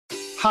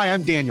Hi,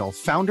 I'm Daniel,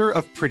 founder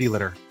of Pretty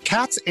Litter.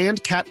 Cats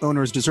and cat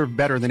owners deserve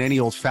better than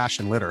any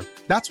old-fashioned litter.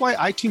 That's why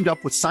I teamed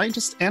up with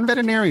scientists and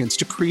veterinarians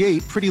to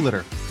create Pretty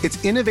Litter.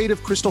 Its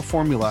innovative crystal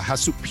formula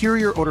has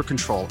superior odor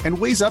control and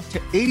weighs up to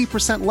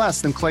 80%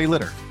 less than clay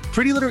litter.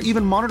 Pretty Litter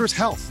even monitors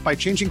health by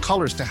changing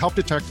colors to help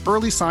detect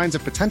early signs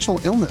of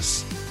potential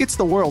illness. It's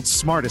the world's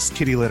smartest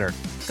kitty litter.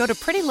 Go to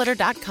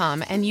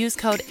prettylitter.com and use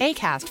code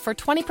ACAST for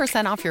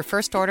 20% off your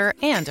first order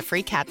and a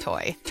free cat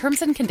toy.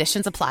 Terms and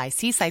conditions apply.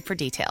 See site for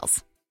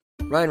details.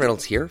 Ryan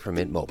Reynolds here from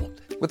Mint Mobile.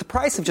 With the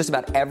price of just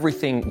about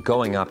everything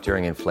going up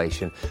during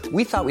inflation,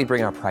 we thought we'd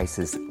bring our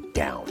prices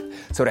down.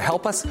 So to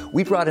help us,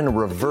 we brought in a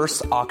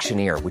reverse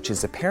auctioneer, which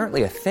is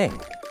apparently a thing.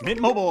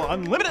 Mint Mobile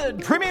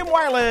Unlimited Premium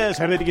Wireless.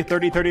 How to get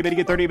 30, 30, bit to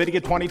get 30, bit to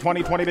get 20,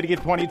 20, 20, bit to get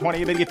 20,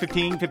 20, bit to get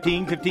 15,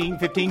 15, 15,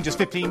 15, just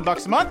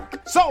 $15 a month?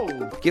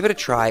 Sold! Give it a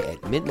try at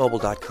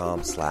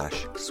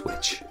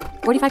mintmobile.com/switch.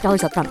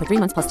 $45 up front for 3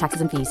 months plus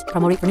taxes and fees.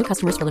 Promo rate for new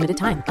customers for limited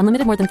time.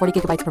 Unlimited more than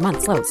 40 gigabytes per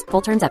month. Slows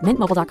full terms at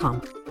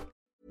mintmobile.com.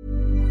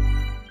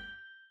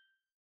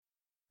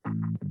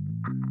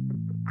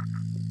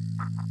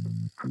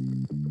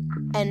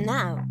 And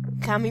now,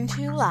 coming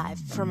to you live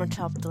from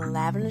atop the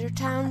Lavender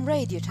Town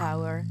Radio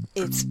Tower,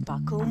 it's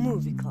Puckle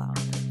Movie Club.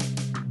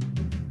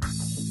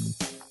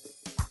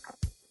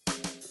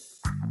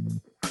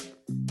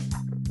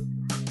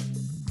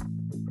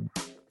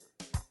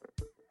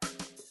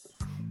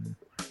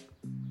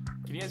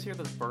 Can you guys hear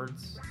those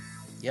birds?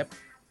 Yep.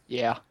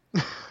 Yeah.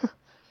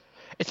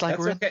 It's like That's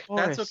we're okay. in the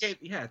forest. That's okay.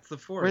 Yeah, it's the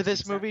forest. Where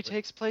this exactly. movie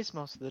takes place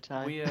most of the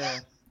time.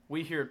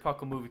 We here at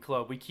Puckle Movie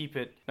Club, we keep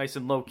it nice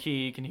and low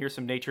key. You can hear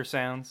some nature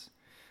sounds.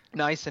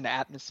 Nice and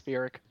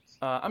atmospheric.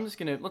 Let's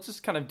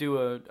just kind of do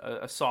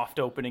a soft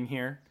opening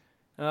here.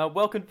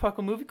 Welcome to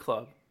Puckle Movie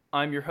Club.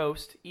 I'm your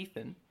host,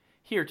 Ethan,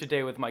 here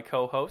today with my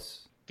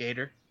co-hosts,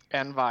 Gator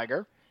and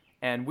Viger.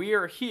 And we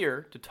are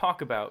here to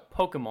talk about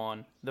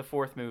Pokemon, the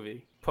fourth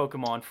movie.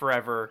 Pokemon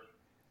Forever,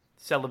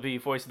 Celebi,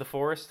 Voice of the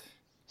Forest.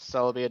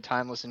 Celebi, A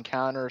Timeless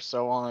Encounter,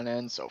 so on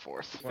and so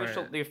forth.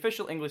 The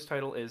official English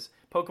title is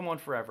Pokemon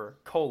Forever,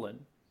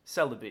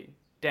 Celebi,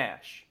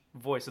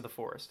 Voice of the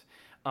Forest.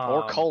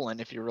 Or colon,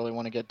 if you really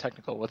want to get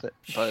technical with it.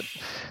 But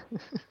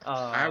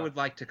I would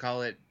like to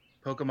call it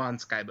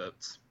Pokemon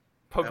Skyboats.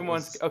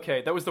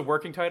 Okay, that was the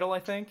working title, I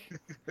think.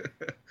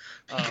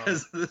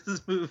 Because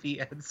this movie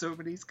had so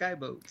many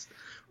skyboats.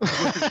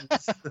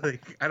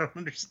 I don't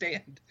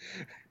understand.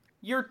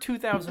 Year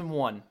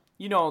 2001.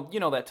 You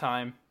know that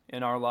time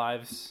in our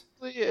lives.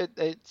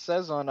 it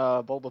says on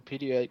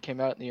Bulbapedia it came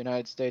out in the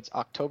United States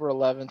October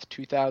 11th,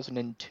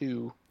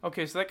 2002.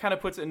 Okay, so that kind of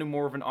puts it into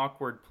more of an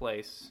awkward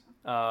place.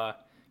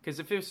 Because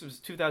if this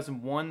was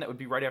 2001, that would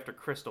be right after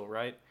Crystal,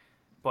 right?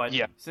 But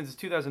yeah. Since it's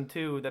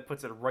 2002, that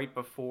puts it right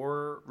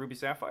before Ruby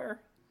Sapphire?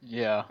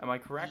 Yeah. Am I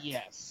correct?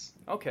 Yes.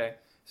 Okay,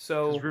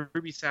 so...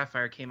 Ruby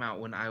Sapphire came out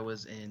when I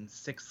was in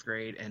 6th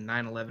grade, and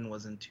 9/11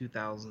 was in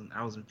 2000.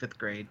 I was in 5th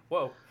grade.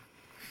 Whoa.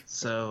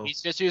 So...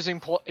 He's just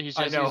using...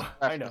 I know.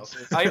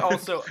 I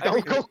also...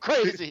 Don't go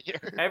crazy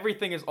here.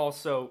 Everything is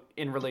also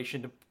in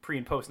relation to pre-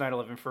 and post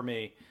 9/11 for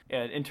me.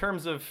 In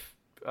terms of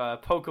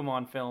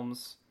Pokemon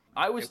films,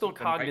 I was still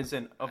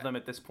cognizant of them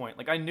at this point.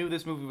 Like, I knew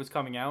this movie was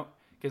coming out,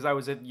 because I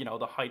was at,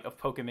 the height of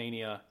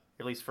Pokemania,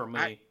 at least for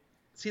me.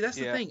 See, that's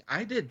the thing.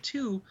 I did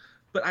too,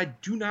 but I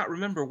do not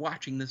remember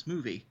watching this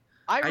movie.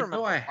 I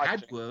know I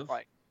had to have.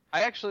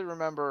 I actually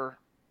remember...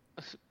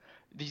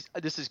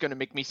 This is going to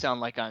make me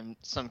sound like I'm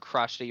some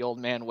crotchety old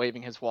man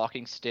waving his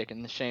walking stick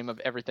in the shame of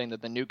everything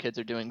that the new kids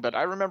are doing, but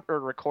I remember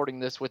recording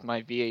this with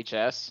my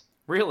VHS.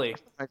 Really?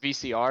 My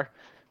VCR.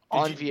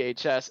 On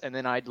VHS, and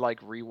then I'd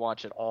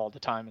rewatch it all the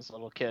time as a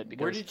little kid.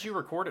 Because where did you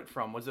record it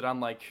from? Was it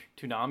on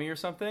Toonami or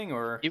something,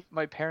 or?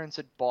 My parents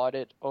had bought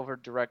it over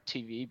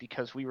DirecTV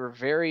because we were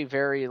very,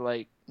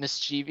 very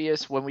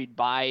mischievous when we'd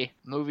buy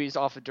movies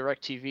off of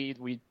DirecTV.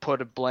 We'd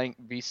put a blank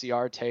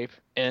VCR tape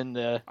in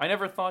the. I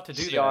never thought to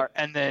do VCR that.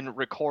 And then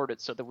record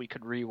it so that we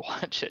could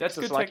rewatch it. That's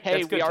so good. Hey,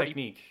 that's good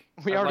technique.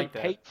 We already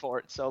paid for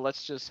it, so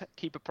let's just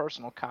keep a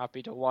personal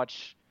copy to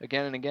watch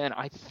again and again.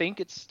 I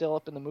think it's still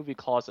up in the movie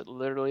closet,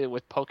 literally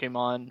with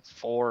Pokemon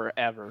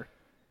Forever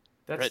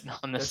written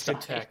on the side.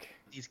 Good tech.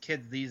 These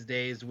kids these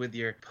days with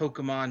your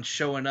Pokemon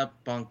showing up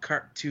on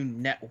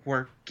Cartoon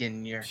Network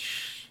and your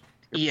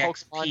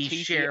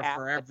EXP share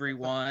for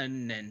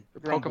everyone and the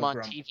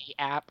Pokemon TV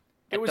app.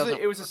 It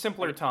was a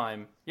simpler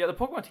time. Yeah, the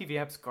Pokemon TV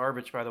app's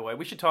garbage, by the way.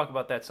 We should talk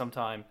about that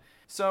sometime.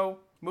 So,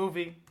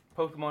 movie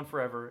Pokemon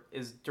Forever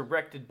is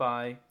directed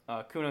by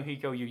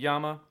Kunihiko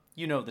Yuyama.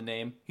 You know the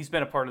name. He's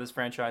been a part of this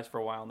franchise for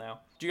a while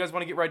now. Do you guys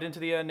want to get right into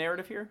the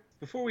narrative here?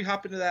 Before we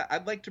hop into that,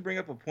 I'd like to bring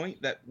up a point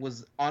that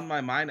was on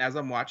my mind as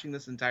I'm watching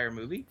this entire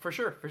movie. For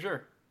sure.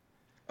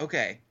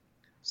 Okay,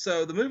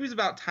 so the movie's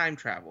about time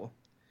travel.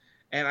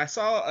 And I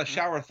saw a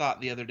shower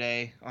thought the other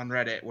day on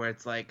Reddit where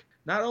it's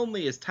not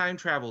only is time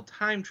travel,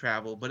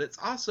 but it's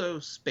also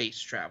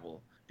space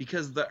travel.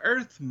 Because the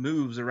Earth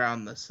moves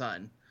around the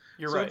sun.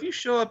 You're right. So if you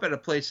show up at a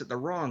place at the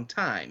wrong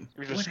time,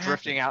 you're just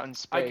drifting out in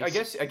space.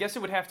 I guess it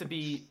would have to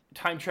be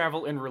time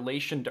travel in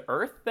relation to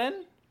Earth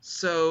then,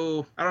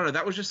 So I don't know.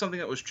 That was just something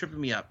that was tripping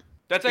me up.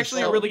 That's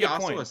actually Is a really good Celebi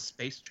point. also a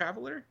space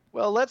traveler?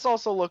 Well, let's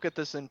also look at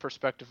this in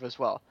perspective as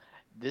well.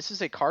 This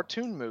is a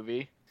cartoon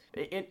movie.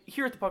 And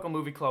here at the Puckle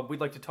Movie Club, we'd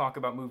like to talk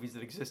about movies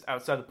that exist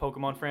outside the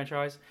Pokemon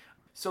franchise.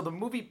 So the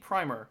movie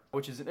Primer,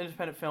 which is an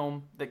independent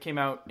film that came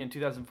out in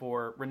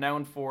 2004,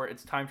 renowned for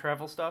its time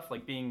travel stuff,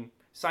 like being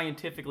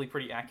scientifically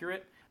pretty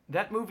accurate,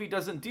 that movie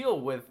doesn't deal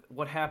with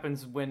what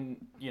happens when,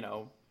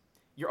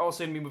 you're all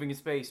suddenly moving in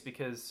space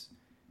because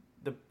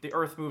the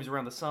Earth moves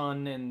around the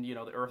sun and,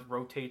 the Earth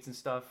rotates and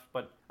stuff.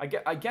 But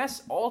I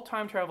guess all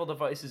time travel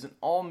devices in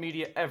all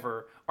media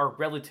ever are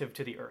relative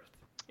to the Earth.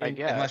 I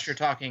guess. Unless you're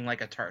talking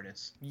like a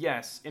TARDIS.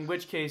 Yes, in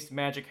which case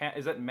magic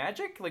is that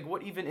magic? Like,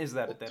 what even is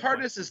that at that TARDIS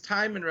point? is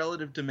time and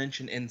relative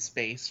dimension in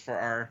space for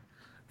our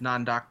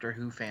non-Doctor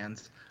Who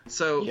fans.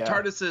 So Yeah.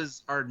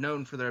 TARDISes are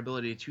known for their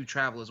ability to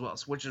travel as well,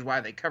 which is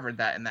why they covered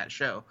that in that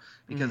show.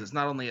 Because it's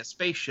not only a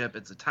spaceship,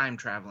 it's a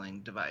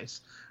time-traveling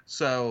device.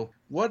 So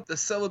what the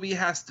Celebi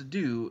has to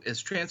do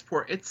is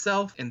transport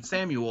itself and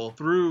Samuel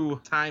through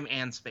time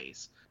and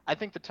space. I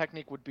think the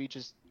technique would be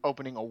just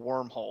opening a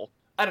wormhole.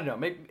 I don't know.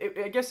 Maybe,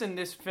 I guess in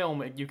this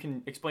film you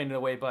can explain it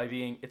away by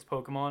being it's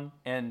Pokemon,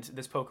 and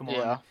this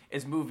Pokemon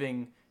is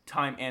moving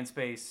time and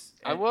space.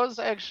 I was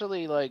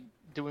actually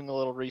doing a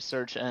little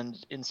research,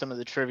 and in some of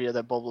the trivia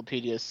that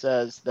Bulbapedia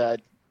says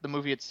that the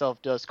movie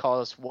itself does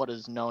call us what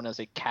is known as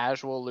a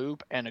casual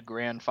loop and a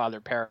grandfather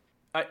paradox.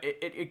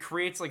 It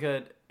creates like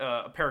a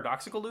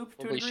paradoxical loop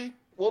to a degree.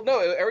 Well, no,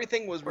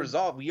 everything was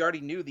resolved. We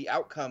already knew the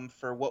outcome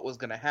for what was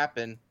going to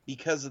happen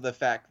because of the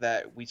fact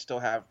that we still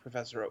have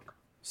Professor Oak.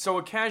 So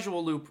a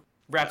casual loop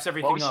wraps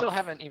everything Well, we up. still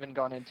haven't even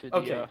gone into the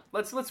Okay,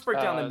 let's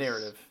break down the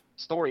narrative.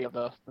 story of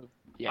the.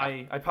 Yeah.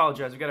 I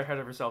apologize. We got ahead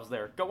of ourselves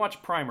there. Go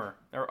watch Primer.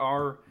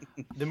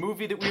 The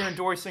movie that we are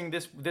endorsing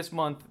this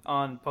month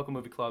on Puckle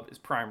Movie Club is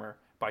Primer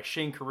by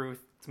Shane Carruth.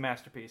 It's a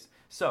masterpiece.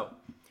 So,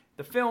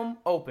 the film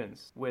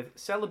opens with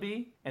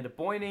Celebi and a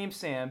boy named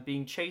Sam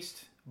being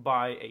chased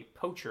by a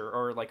poacher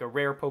or like a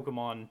rare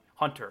Pokemon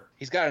hunter.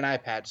 He's got an eye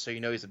patch, so you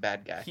know he's a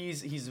bad guy.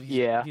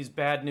 He's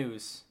bad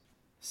news.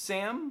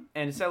 Sam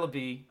and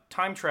Celebi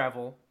time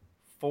travel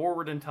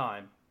forward in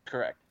time.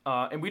 Correct.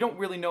 And we don't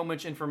really know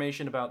much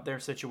information about their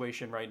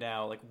situation right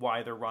now, like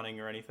why they're running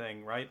or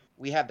anything, right?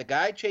 We have the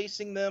guy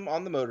chasing them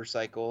on the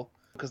motorcycle,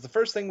 because the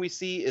first thing we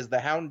see is the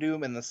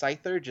Houndoom and the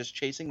Scyther just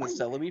chasing the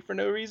Celebi for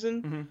no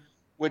reason,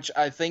 which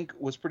I think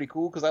was pretty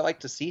cool, because I like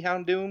to see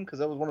Houndoom, because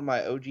that was one of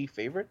my OG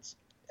favorites.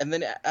 And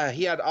then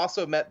he had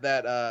also met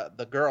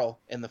the girl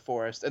in the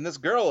forest, and this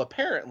girl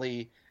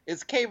apparently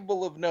is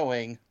capable of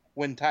knowing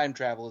when time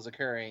travel is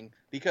occurring,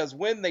 because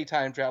when they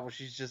time travel,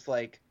 she's just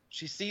like,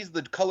 she sees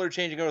the color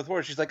changing over the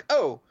forest. She's like,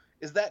 "Oh,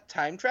 is that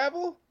time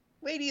travel,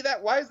 lady?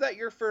 Why is that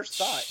your first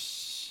thought?"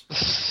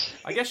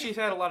 I guess she's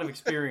had a lot of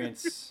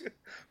experience.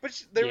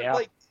 But they're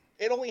like,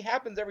 it only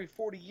happens every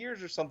 40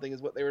 years or something,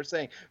 is what they were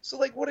saying. So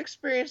like, what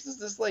experience does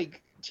this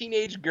like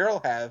teenage girl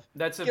have?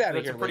 That's a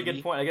pretty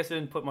good point. I guess I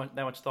didn't put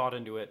that much thought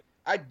into it.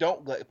 I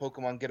don't let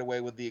Pokemon get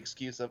away with the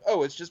excuse of,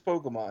 "Oh, it's just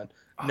Pokemon."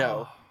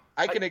 No.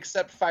 I can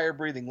accept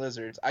fire-breathing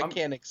lizards. I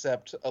can't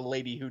accept a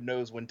lady who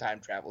knows when time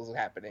travel is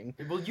happening.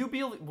 Will you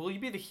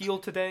be the heel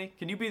today?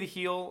 Can you be the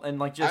heel and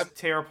like just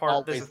tear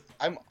apart this?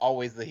 I'm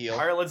always the heel.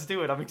 All right, let's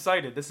do it. I'm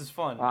excited. This is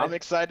fun. I'm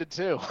excited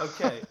too.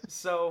 Okay,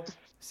 so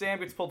Sam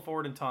gets pulled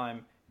forward in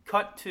time.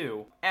 Cut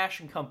to Ash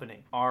and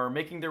company are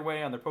making their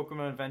way on their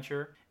Pokemon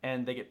adventure,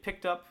 and they get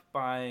picked up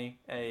by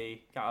a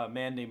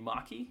man named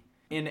Maki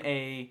in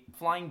a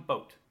flying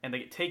boat, and they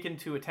get taken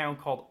to a town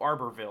called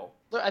Arborville.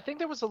 I think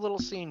there was a little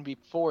scene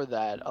before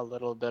that, a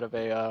little bit of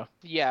a,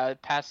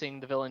 passing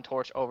the villain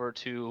torch over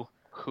to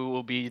who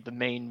will be the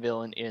main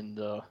villain in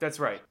the... That's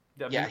right.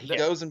 He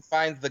goes and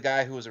finds the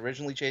guy who was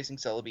originally chasing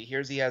Celebi,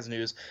 hears he has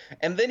news,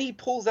 and then he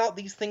pulls out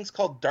these things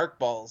called Dark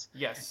Balls.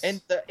 Yes.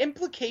 And the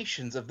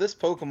implications of this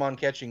Pokemon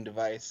catching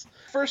device.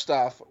 First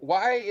off,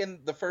 why in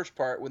the first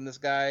part, when this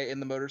guy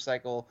in the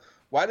motorcycle...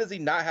 Why does he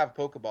not have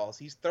Pokeballs?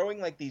 He's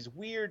throwing like these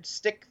weird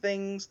stick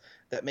things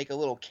that make a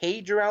little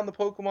cage around the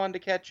Pokemon to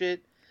catch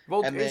it.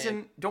 Well,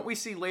 don't we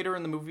see later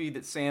in the movie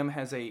that Sam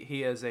has a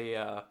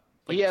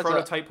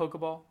prototype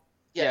Pokeball?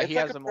 Yeah, he it's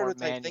has like a a more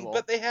prototype thing, manual.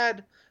 but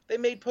they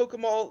made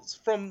Pokeballs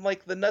from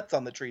like the nuts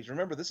on the trees.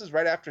 Remember, this is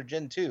right after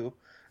Gen 2,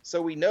 so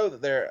we know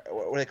that they're,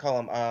 what do they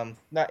call them?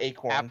 Not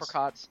acorns.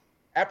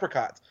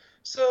 Apricots.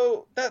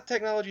 So that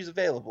technology is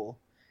available.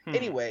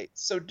 Anyway,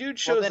 so dude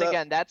shows up. Well, then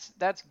again,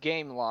 that's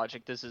game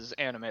logic. This is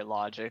anime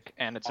logic,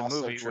 and it's a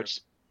Also movie true.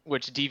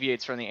 which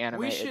deviates from the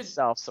anime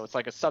itself. So it's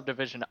like a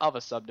subdivision of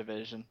a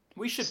subdivision.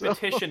 We should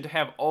petition to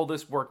have all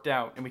this worked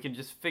out, and we can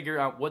just figure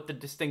out what the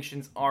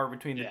distinctions are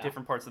between the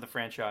different parts of the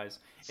franchise.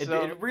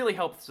 It really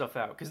helps stuff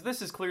out, because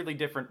this is clearly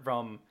different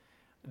from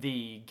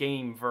the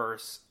game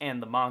verse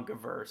and the manga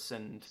verse,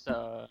 and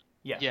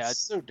it's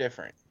so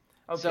different.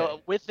 Okay. So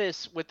with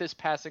this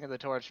passing of the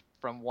torch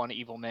from one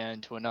evil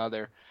man to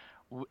another,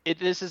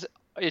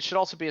 it should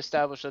also be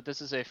established that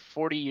this is a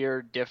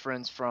 40-year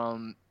difference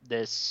from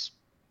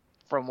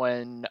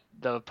when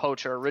the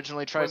poacher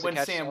originally tries to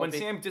catch Celebi. When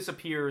Sam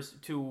disappears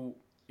to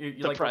You're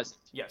The like present.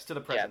 Yes, to the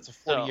Yeah, present. it's a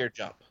 40-year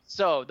jump.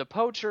 So the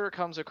poacher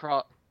comes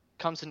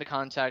into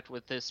contact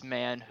with this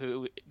man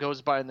who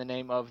goes by the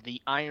name of the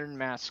Iron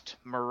Masked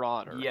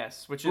Marauder.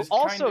 Yes, which who is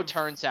also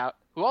turns out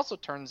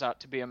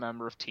to be a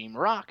member of Team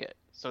Rocket.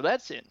 So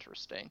that's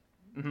interesting.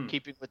 Mm-hmm.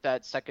 Keeping with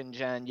that second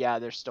gen, yeah,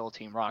 there's still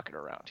Team Rocket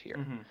around here.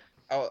 Mm-hmm.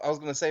 I was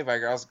gonna say,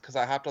 Viger, because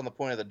I hopped on the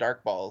point of the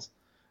dark balls.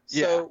 So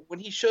Yeah. when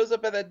he shows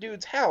up at that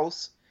dude's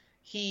house,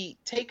 he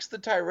takes the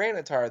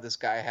Tyranitar this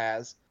guy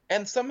has,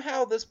 and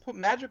somehow this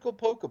magical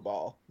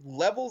Pokeball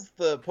levels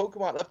the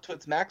Pokemon up to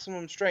its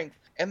maximum strength,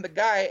 and the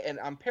guy, and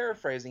I'm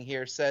paraphrasing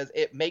here, says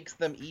it makes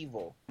them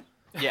evil.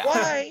 Yeah,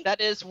 Why? that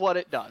is what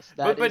it does.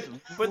 But That is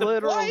why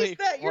literally is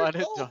that your what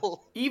it does.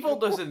 goal? Evil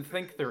doesn't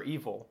think they're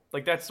evil.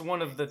 Like, that's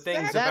one of the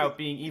things Exactly. about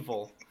being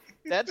evil.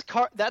 That's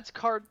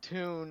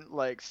cartoon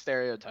like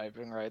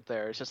stereotyping right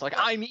there. It's just like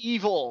I'm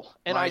evil,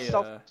 and My, I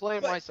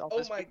self-proclaim myself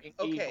as being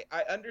evil. Okay,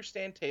 I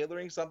understand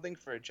tailoring something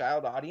for a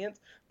child audience,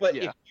 but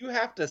Yeah. if you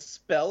have to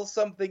spell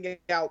something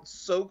out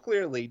so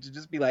clearly to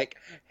just be like,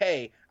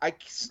 hey, I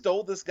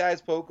stole this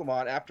guy's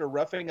Pokemon after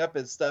roughing up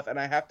his stuff, and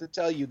I have to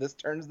tell you this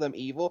turns them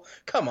evil,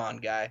 come on,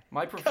 guy.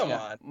 Come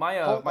on. My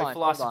Hold my on,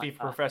 philosophy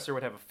hold on. professor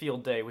would have a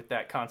field day with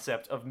that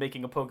concept of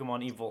making a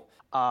Pokemon evil.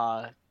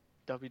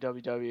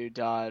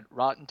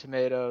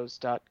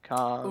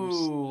 www.rottentomatoes.com.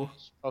 Ooh.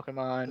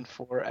 Pokemon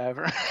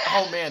Forever.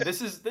 Oh man,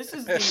 this is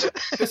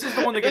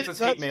the one that gets us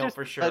hate Let's mail just-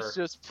 for sure. Let's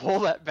just pull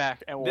that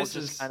back, and This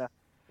is-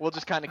 we'll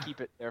just kind of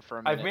keep it there for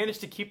a minute. I've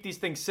managed to keep these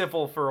things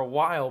civil for a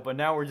while, but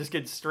now we're just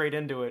getting straight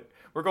into it.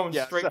 We're going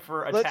Yeah, straight so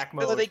for let's- attack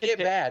No, mode. they get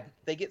bad.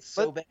 They get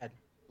so bad.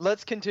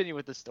 Let's continue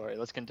with the story.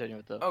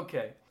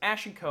 Okay,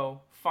 Ash and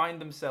Co.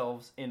 find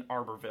themselves in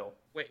Arborville.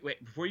 Wait,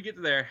 before you get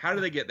to there, how do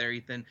they get there,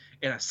 Ethan?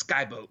 In a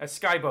skyboat. A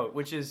skyboat,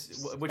 which was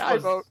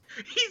Skyboat.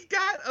 He's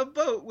got a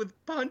boat with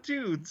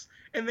pontoons,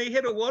 and they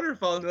hit a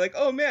waterfall, and they're like,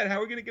 oh man, how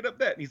are we gonna get up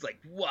that? And he's like,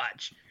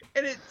 watch.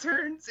 And it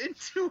turns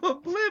into a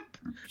blimp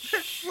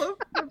that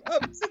floats them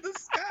up to the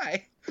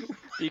sky.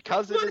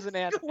 Because it What is an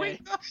anime. going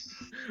on?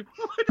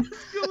 What is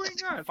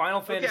going on? Final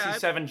Okay,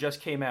 Fantasy VII just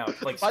came out.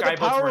 Like, By the skyboats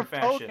power were in of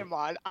fashion.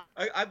 Pokemon,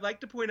 I'd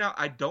like to point out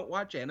I don't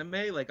watch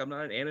anime. Like, I'm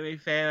not an anime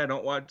fan. I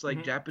don't watch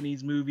like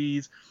Japanese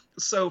movies.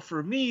 So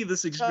for me,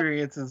 this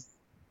experience is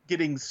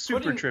getting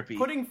super trippy.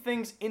 Putting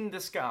things in the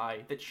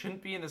sky that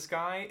shouldn't be in the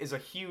sky is a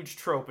huge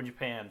trope in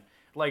Japan.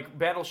 Like,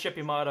 Battleship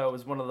Yamato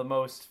is one of the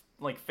most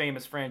like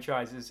famous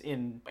franchises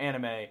in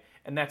anime,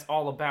 and that's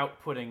all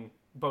about putting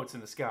boats in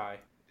the sky.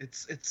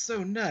 It's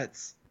so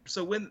nuts.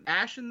 So when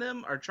Ash and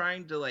them are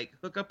trying to like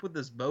hook up with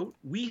this boat,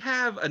 we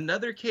have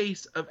another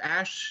case of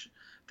Ash.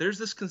 There's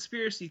this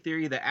conspiracy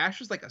theory that Ash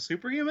is like a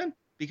superhuman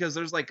because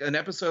there's like an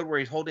episode where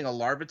he's holding a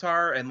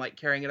Larvitar and like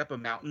carrying it up a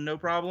mountain no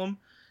problem,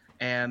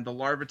 and the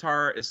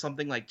Larvitar is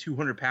something like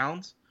 200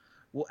 pounds.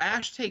 Well,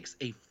 Ash takes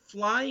a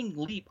flying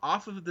leap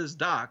off of this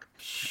dock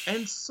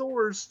and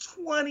soars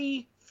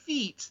 20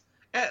 feet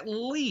at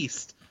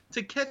least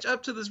to catch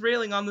up to this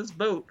railing on this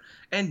boat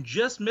and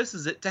just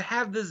misses it to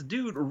have this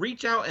dude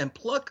reach out and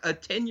pluck a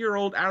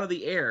 10-year-old out of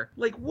the air.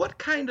 Like, what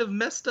kind of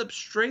messed up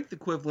strength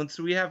equivalence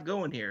do we have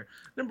going here?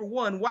 Number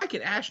one, why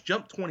can Ash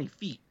jump 20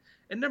 feet?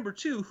 And number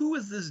two, who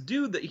is this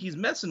dude that he's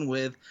messing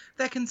with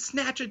that can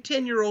snatch a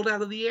 10-year-old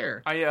out of the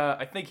air?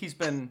 I think he's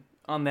been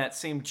on that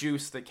same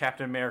juice that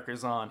Captain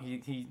America's on.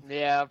 He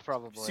yeah,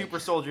 probably. super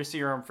soldier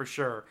serum for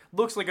sure.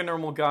 Looks like a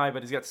normal guy,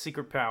 but he's got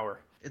secret power.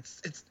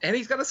 And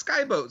he's got a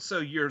skyboat, so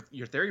your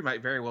theory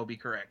might very well be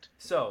correct.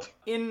 So,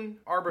 in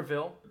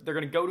Arborville, they're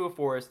going to go to a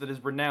forest that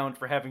is renowned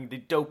for having the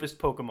dopest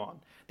Pokemon.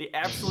 The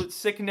absolute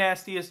sick,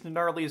 nastiest,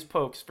 gnarliest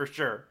pokes, for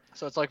sure.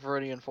 So it's like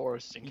Viridian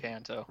Forest in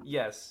Kanto.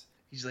 Yes.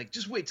 He's like,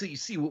 just wait till you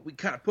see what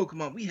kind of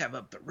Pokemon we have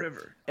up the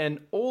river.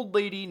 An old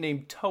lady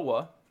named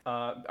Toa.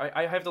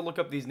 I have to look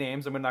up these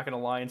names. I'm not going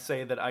to lie and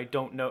say that I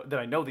don't know that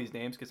I know these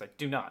names because I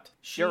do not.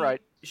 You're right.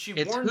 It's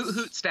warns... Hoot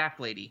Hoot Staff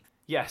Lady.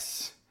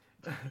 Yes.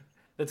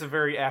 That's a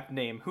very apt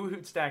name. Hoot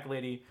Hoot Stack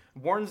Lady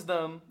warns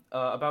them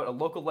about a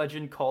local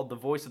legend called the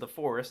Voice of the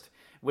Forest,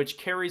 which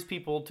carries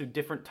people to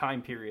different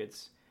time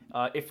periods.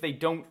 If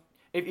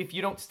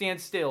you don't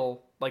stand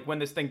still, like when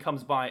this thing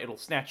comes by, it'll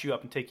snatch you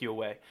up and take you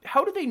away.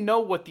 How do they know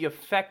what the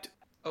effect?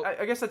 Oh.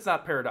 I guess that's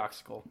not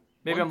paradoxical.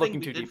 Maybe One I'm looking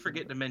thing too we did deep.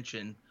 forget to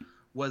mention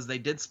was they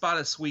did spot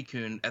a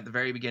Suicune at the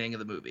very beginning of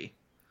the movie.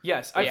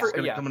 Yes, It's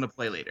going to come into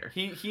play later.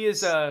 He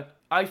is.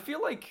 I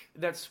feel like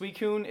that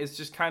Suicune is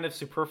just kind of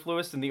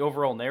superfluous in the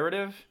overall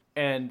narrative,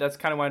 and that's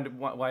kind of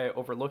why I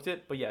overlooked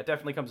it. But yeah, it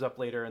definitely comes up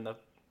later in the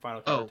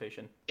final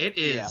confrontation. It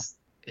is. Yeah.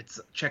 It's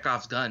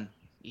Chekhov's gun,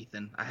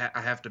 Ethan.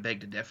 I have to beg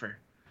to differ.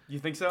 You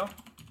think so?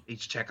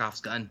 It's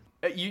Chekhov's gun.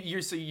 So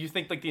you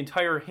think like the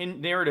entire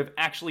narrative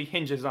actually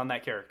hinges on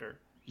that character?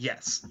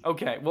 Yes.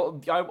 Okay. Well,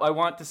 I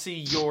want to see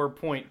your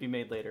point be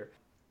made later.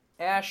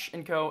 Ash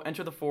and Co.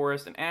 enter the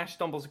forest, and Ash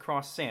stumbles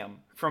across Sam.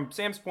 From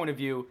Sam's point of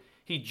view,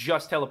 he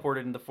just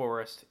teleported in the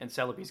forest, and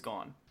Celebi's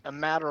gone. A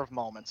matter of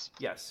moments.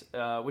 Yes,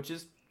 which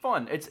is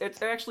fun.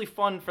 It's actually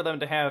fun for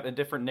them to have a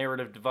different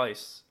narrative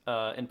device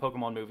in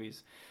Pokemon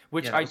movies,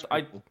 which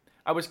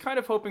I was kind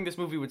of hoping this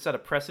movie would set a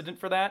precedent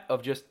for that,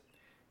 of just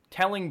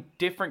telling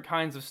different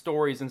kinds of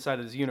stories inside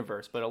of this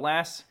universe. But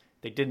alas,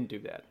 they didn't do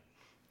that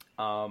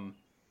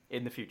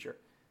in the future.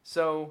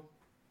 So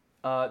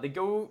they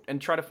go and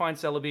try to find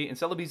Celebi, and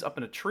Celebi's up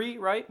in a tree,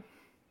 right?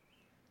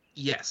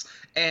 Yes,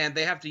 and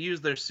they have to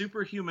use their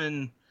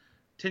superhuman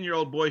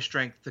 10-year-old boy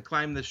strength to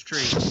climb this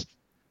tree,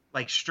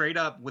 like straight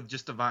up with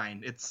just a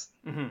vine. It's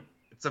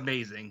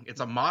amazing.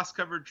 It's a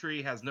moss-covered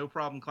tree, has no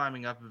problem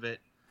climbing up of it.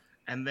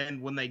 And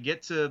then when they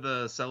get to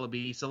the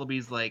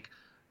Celebi's like,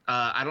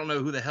 I don't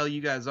know who the hell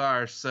you guys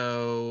are,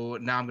 so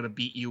now I'm gonna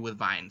beat you with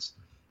vines.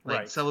 Like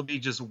Right.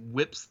 Celebi just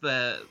whips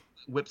the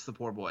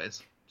poor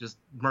boys just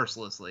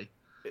mercilessly.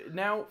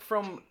 Now,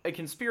 from a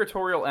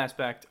conspiratorial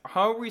aspect,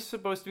 how are we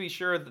supposed to be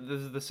sure that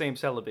this is the same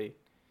Celebi?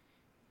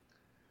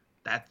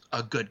 That's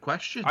a good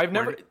question.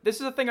 This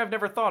is a thing I've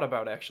never thought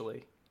about,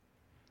 actually.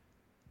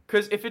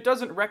 Because if it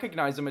doesn't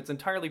recognize him, it's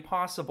entirely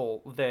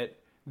possible that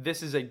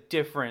this is a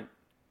different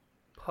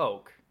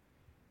Poke.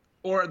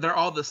 Or they're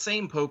all the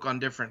same Poke on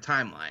different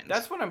timelines.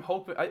 That's what I'm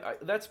hoping.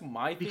 That's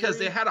my theory. Because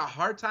they had a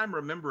hard time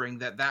remembering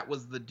that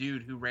was the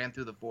dude who ran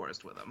through the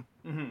forest with him.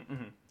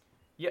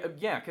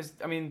 Yeah, because,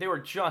 I mean, they were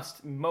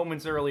just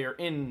moments earlier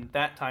in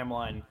that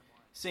timeline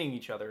seeing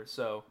each other,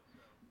 so...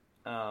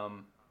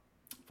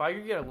 Fire,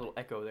 you get a little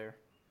echo there.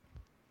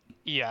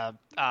 Yeah,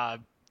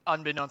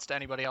 unbeknownst to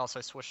anybody else,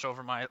 I switched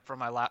over from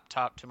my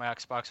laptop to my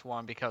Xbox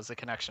One because the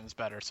connection's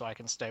better, so I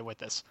can stay with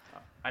this.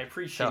 I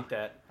appreciate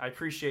that. I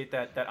appreciate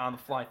that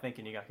on-the-fly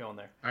thinking you got going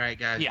there. All right,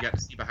 guys, you got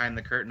to see behind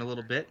the curtain a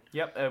little bit.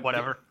 Yep.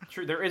 Whatever.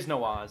 True, there is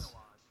no Oz.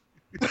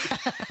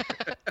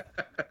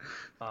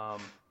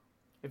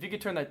 If you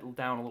could turn that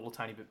down a little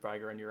tiny bit,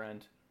 Viger, on your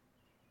end.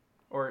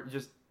 Or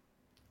just...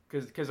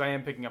 Because I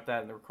am picking up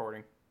that in the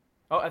recording.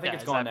 Oh, I think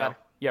it's gone now. Better?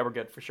 Yeah, we're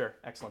good, for sure.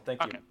 Excellent,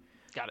 thank you. Okay,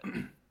 got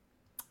it.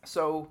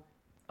 So,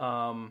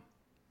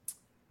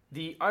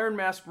 the Iron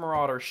Mask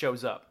Marauder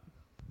shows up,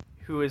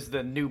 who is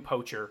the new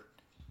poacher,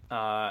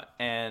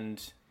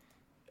 and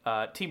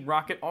Team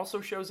Rocket also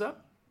shows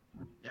up.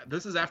 Yeah,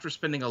 this is after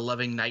spending a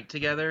loving night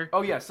together.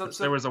 Oh, yeah, so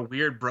there was a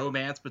weird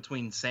bromance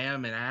between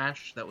Sam and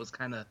Ash that was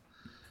kind of...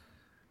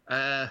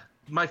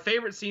 my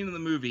favorite scene in the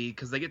movie,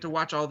 because they get to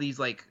watch all these,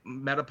 like,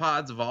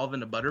 metapods evolve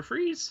into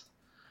Butterfrees.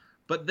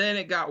 But then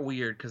it got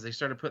weird because they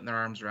started putting their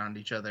arms around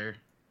each other.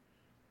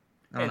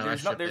 I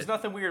don't know. There's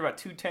nothing weird about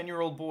two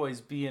 10-year-old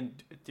boys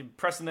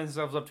pressing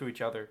themselves up to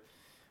each other.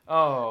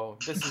 Oh,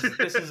 this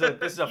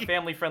is a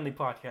family-friendly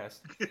podcast.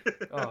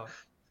 Oh,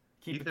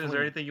 keep Ethan, is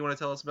there anything you want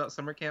to tell us about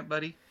summer camp,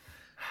 buddy?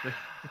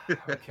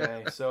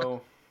 Okay,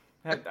 so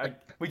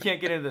we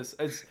can't get into this.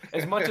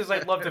 As much as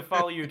I'd love to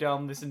follow you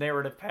down this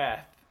narrative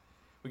path,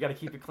 we got to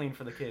keep it clean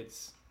for the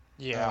kids.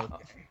 Yeah.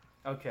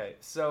 Okay,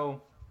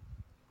 so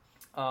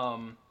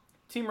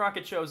Team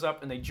Rocket shows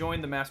up and they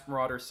join the Masked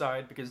Marauder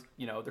side because,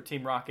 you know, they're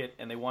Team Rocket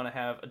and they want to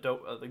have a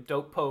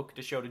dope Poke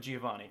to show to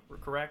Giovanni. We're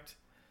correct?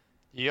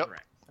 Yep.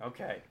 Correct.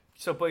 Okay.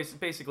 So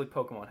basically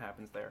Pokemon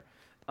happens there.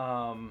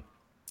 And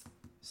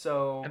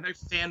they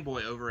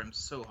fanboy over him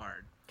so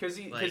hard. Because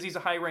he's a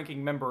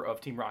high-ranking member of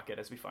Team Rocket,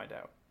 as we find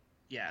out.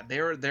 Yeah,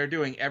 they're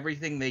doing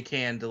everything they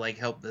can to, like,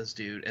 help this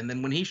dude. And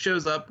then when he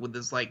shows up with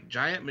this, like,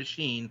 giant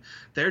machine,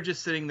 they're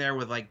just sitting there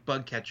with, like,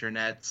 bug catcher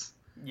nets.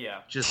 Yeah.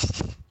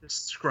 Just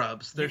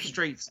scrubs. They're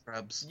straight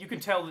scrubs. You can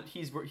tell that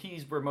he's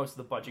where most of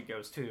the budget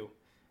goes to,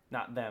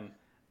 not them.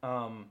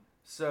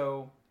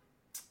 So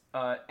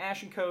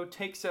Ash and Co.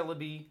 take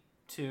Celebi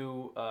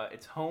to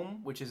its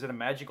home, which is at a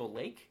magical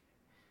lake,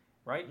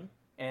 right? Mm-hmm.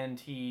 And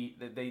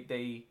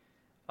they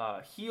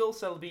heal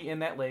Celebi in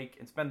that lake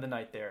and spend the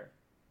night there.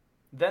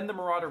 Then the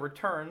Marauder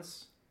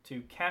returns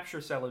to capture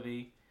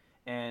Celebi,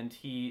 and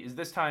he is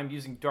this time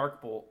using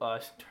Dark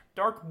Balls.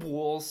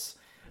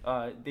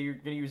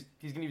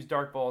 He's gonna use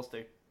Dark Balls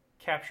to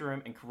capture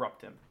him and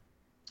corrupt him.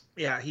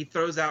 Yeah, he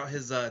throws out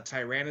his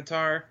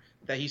Tyranitar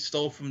that he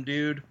stole from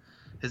Dude.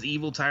 His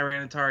evil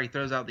Tyranitar. He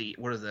throws out a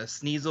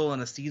Sneasel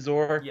and a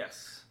Caesar.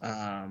 Yes.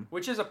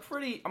 Which is a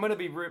pretty, I'm gonna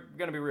be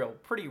real,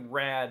 pretty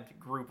rad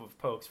group of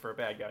pokes for a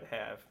bad guy to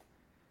have.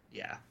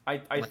 Yeah.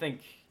 I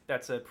think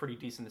that's a pretty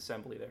decent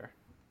assembly there.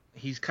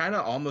 He's kind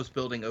of almost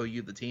building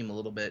OU the team a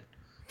little bit.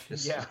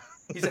 Yeah,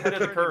 he's ahead of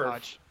the curve.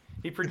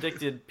 He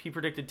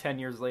predicted 10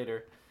 years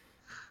later.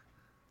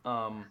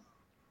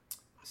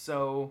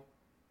 So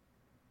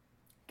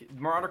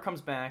Marauder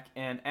comes back,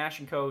 and Ash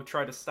and Co.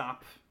 try to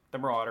stop the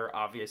Marauder,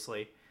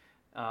 obviously.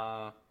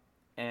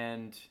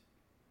 And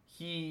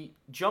he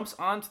jumps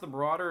onto the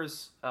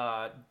Marauder's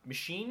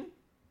machine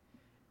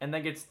and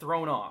then gets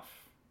thrown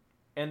off.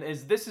 And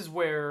this is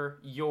where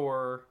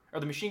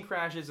the machine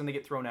crashes and they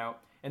get thrown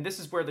out. And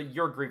this is where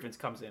your grievance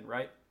comes in,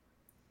 right?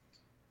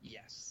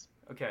 Yes.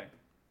 Okay.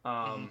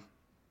 And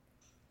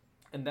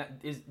that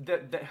is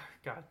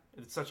God,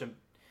 it's such a,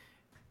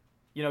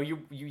 you know,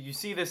 you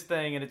see this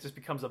thing and it just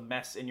becomes a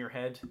mess in your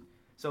head.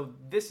 So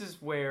this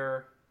is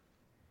where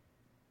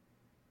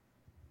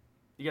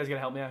you guys gotta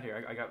help me out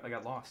here. I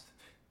got lost.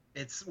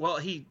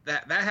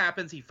 That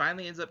happens. He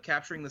finally ends up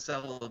capturing the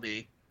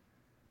Celebi,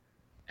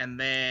 and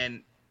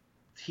then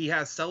he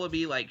has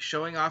Celebi like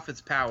showing off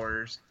its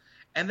powers,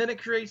 and then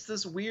it creates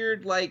this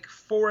weird like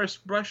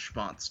forest brush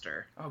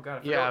monster. Oh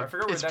god, Yeah, I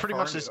forgot it's pretty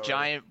much this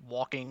giant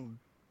walking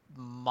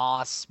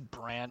moss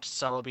branch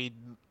Celebi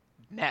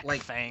neck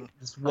like thing.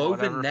 This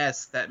woven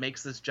nest that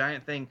makes this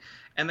giant thing,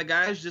 and the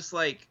guy's just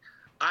like,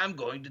 I'm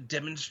going to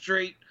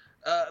demonstrate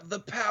the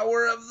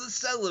power of the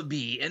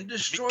Celebi and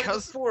destroy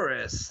the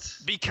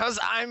forest. Because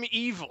I'm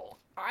evil.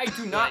 I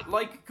do not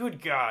like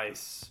good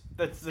guys.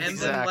 That's and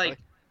then like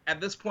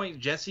at this point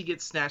Jessie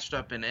gets snatched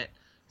up in it,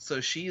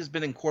 so she's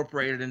been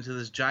incorporated into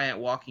this giant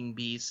walking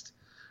beast.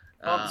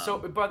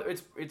 But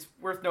it's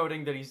worth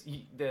noting that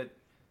that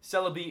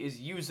Celebi is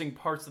using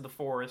parts of the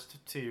forest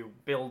to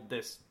build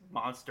this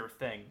monster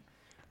thing.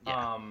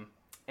 Yeah.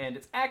 And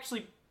it's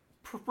actually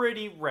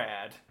pretty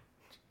rad.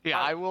 Yeah,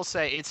 I will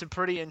say it's a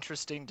pretty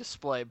interesting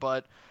display,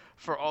 but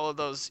for all of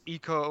those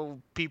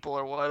eco people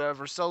or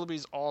whatever,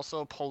 Celebi's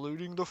also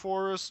polluting the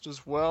forest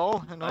as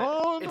well. And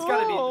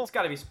it's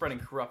gotta be spreading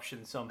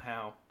corruption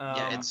somehow.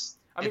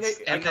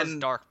 because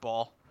Dark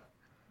Ball.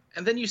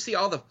 And then you see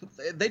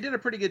they did a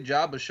pretty good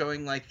job of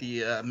showing like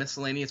the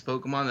miscellaneous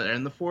Pokemon that are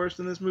in the forest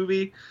in this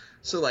movie.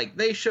 So like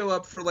they show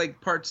up for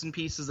like parts and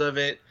pieces of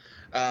it.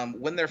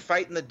 When they're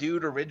fighting the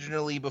dude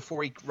originally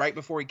right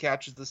before he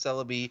catches the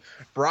Celebi,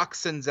 Brock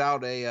sends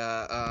out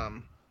a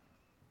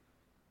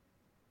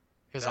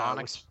his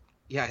Onix.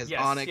 His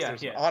Onix.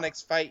 There's an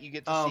Onix fight you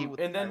get to see with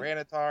the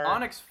Tyranitar.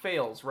 Onix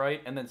fails,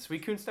 right? And then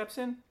Suicune steps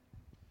in?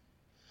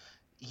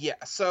 Yeah,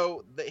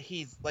 so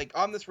he's like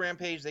on this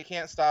rampage, they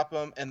can't stop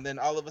him, and then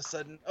all of a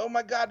sudden, oh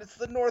my god, it's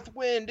the North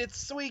Wind,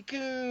 it's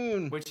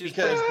Suicune! Which is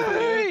because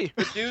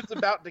the dude's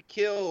about to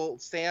kill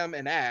Sam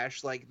and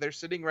Ash, like they're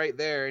sitting right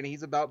there, and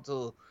he's about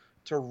to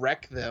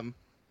wreck them,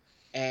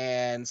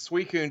 and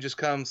Suicune just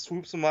comes,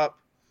 swoops him up,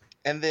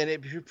 and then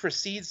it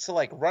proceeds to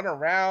like run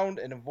around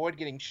and avoid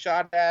getting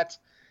shot at,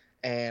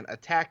 and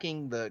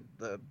attacking the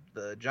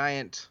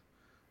giant,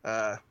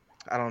 I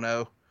don't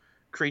know,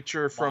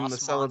 creature from the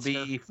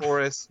Celebi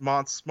forest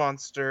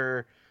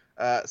monster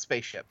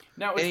spaceship.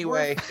 Now,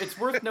 it's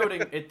worth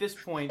noting at this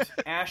point,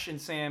 Ash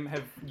and Sam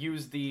have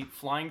used the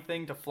flying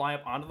thing to fly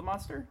up onto the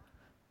monster.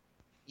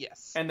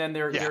 Yes, and then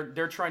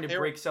they're trying to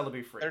break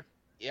Celebi free.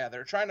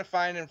 They're trying to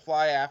find and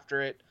fly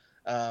after it.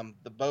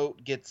 The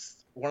boat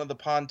gets one of the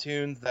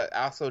pontoons that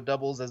also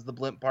doubles as the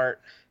blimp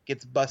part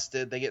gets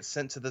busted. They get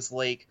sent to this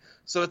lake,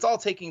 so it's all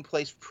taking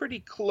place pretty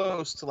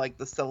close to like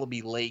the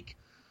Celebi lake.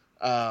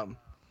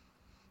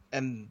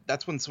 And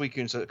that's when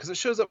Suicune, because it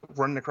shows up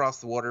running across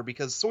the water,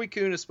 because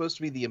Suicune is supposed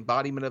to be the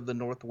embodiment of the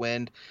North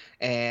Wind,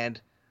 and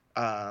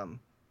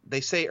they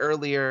say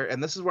earlier,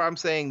 and this is where I'm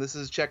saying this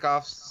is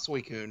Chekhov's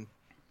Suicune,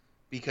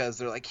 because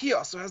they're like, he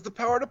also has the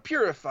power to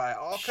purify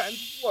all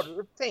kinds of water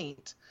of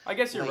taint. I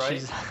guess you're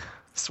right.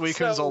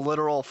 Suicune's a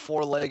literal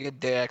four-legged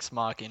Deus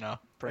Machina,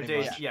 pretty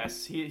much.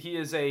 Yes, he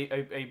is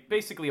a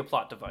basically a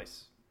plot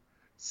device.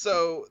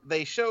 So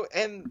they show,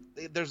 and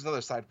there's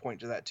another side point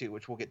to that too,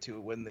 which we'll get to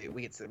when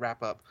we get to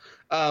wrap up.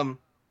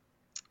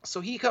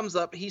 So he comes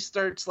up, he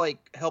starts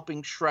like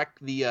helping Shrek,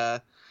 the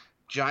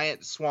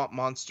giant swamp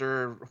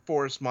monster,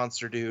 forest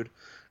monster dude.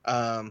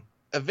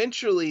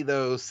 Eventually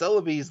though,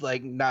 Celebi's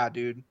like, nah,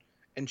 dude,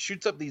 and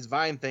shoots up these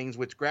vine things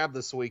which grab the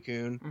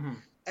Suicune,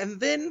 and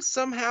then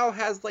somehow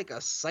has like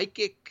a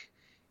psychic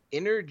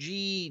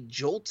energy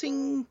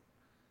jolting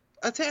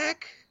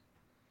attack.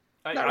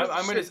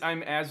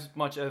 I'm as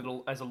much at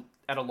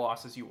a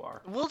loss as you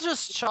are. We'll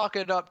just chalk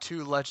it up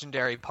to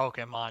legendary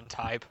Pokemon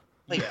type.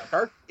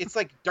 It's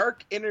like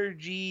dark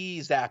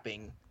energy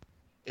zapping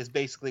is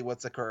basically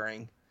what's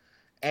occurring.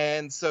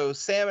 And so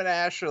Sam and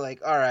Ash are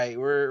like, all right,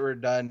 we're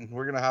done.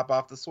 We're going to hop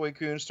off the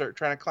Suicune, start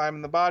trying to climb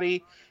in the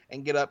body,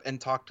 and get up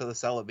and talk to the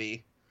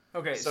Celebi.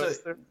 Okay, so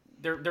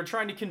they're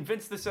trying to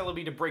convince the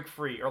Celebi to break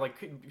free, or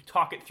like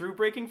talk it through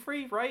breaking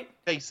free, right?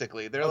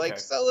 Basically, they're like,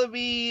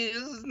 Celebi,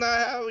 this is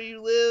not how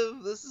you live.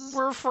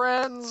 We're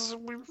friends.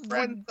 We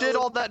did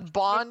all that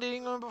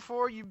bonding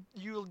before.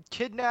 You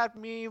kidnapped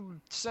me,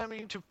 sent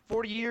me to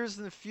 40 years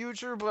in the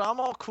future, but I'm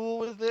all cool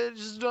with it.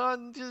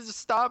 Just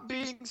stop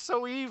being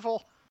so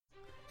evil.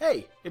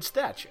 Hey, it's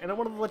Thatch, and I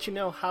wanted to let you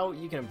know how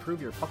you can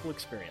improve your Puckle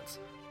experience.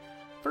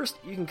 First,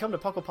 you can come to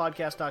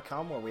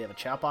PucklePodcast.com, where we have a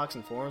chat box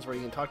and forums where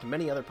you can talk to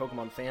many other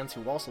Pokemon fans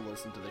who also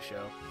listen to the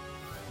show.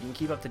 You can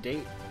keep up to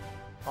date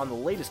on the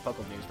latest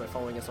Puckle news by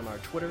following us on our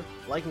Twitter,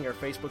 liking our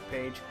Facebook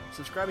page,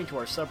 subscribing to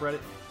our subreddit,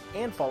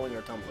 and following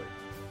our Tumblr.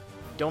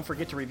 Don't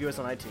forget to review us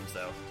on iTunes,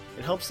 though.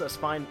 It helps us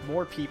find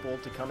more people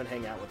to come and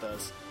hang out with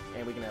us,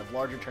 and we can have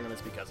larger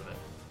tournaments because of it.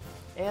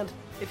 And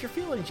if you're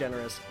feeling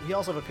generous, we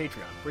also have a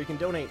Patreon, where you can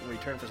donate in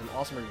return for some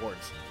awesome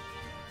rewards.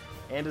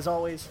 And as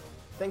always,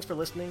 thanks for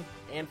listening,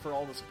 and for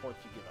all the support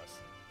you give us.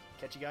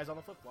 Catch you guys on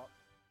the flip-flop.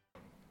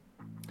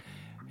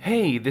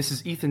 Hey, this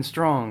is Ethan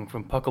Strong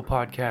from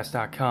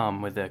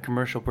PucklePodcast.com with a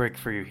commercial break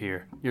for you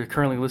here. You're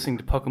currently listening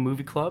to Puckle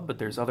Movie Club, but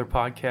there's other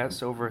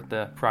podcasts over at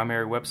the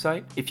primary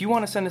website. If you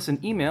want to send us an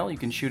email, you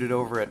can shoot it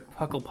over at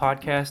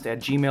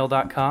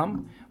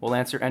pucklepodcast@gmail.com. We'll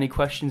answer any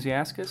questions you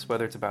ask us,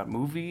 whether it's about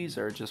movies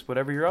or just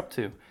whatever you're up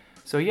to.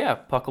 So yeah,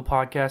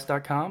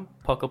 PucklePodcast.com,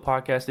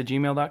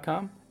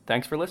 pucklepodcast@gmail.com.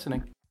 Thanks for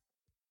listening.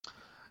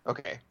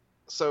 Okay,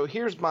 so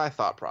here's my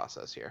thought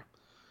process here.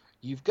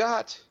 You've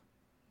got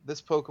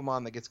this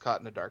Pokemon that gets caught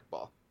in a Dark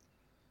Ball.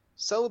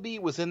 Celebi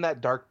was in that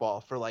Dark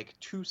Ball for like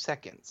 2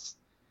 seconds.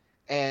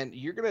 And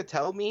you're going to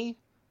tell me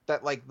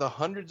that like the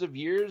hundreds of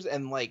years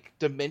and like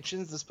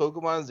dimensions this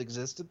Pokemon has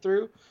existed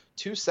through,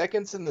 2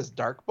 seconds in this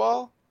Dark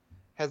Ball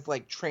has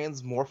like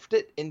transmorphed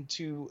it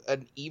into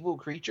an evil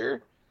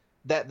creature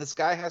that this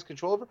guy has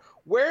control over?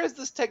 Where has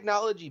this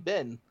technology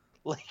been?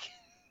 Like...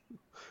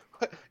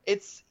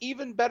 It's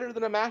even better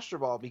than a Master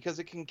Ball because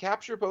it can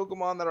capture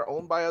Pokemon that are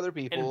owned by other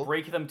people. And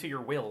break them to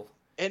your will.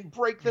 And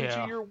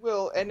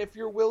if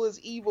your will is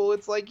evil,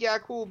 it's like, yeah,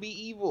 cool, be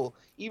evil.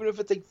 Even if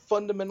it's a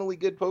fundamentally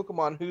good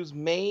Pokemon whose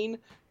main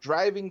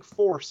driving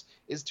force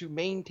is to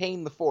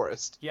maintain the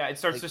forest. Yeah, it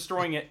starts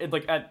destroying it,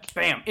 like,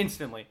 bam,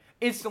 instantly.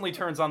 Instantly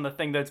turns on the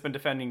thing that it's been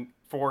defending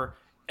for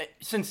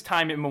since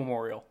time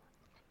immemorial.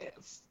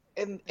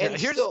 There's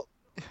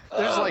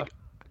like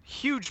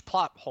huge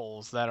plot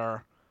holes that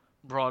are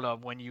brought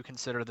up when you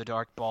consider the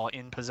Dark Ball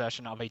in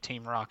possession of a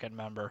Team Rocket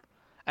member.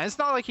 And it's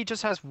not like he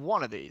just has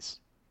one of these.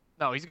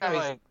 No, he's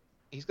got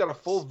he's got a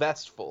full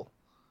vest full.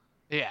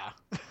 Yeah.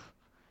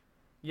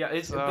 Yeah,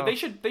 but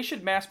they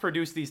should mass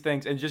produce these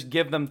things and just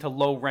give them to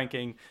low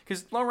ranking,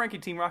 because low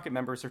ranking Team Rocket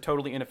members are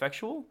totally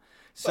ineffectual.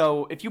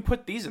 So if you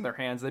put these in their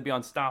hands, they'd be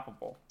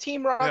unstoppable.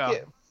 Team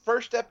Rocket,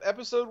 first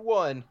episode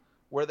 1,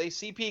 where they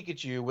see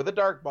Pikachu with a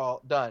Dark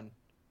Ball, done.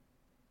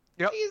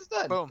 Yep. He's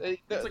done. Boom.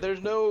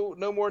 There's no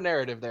more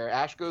narrative there.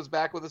 Ash goes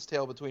back with his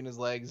tail between his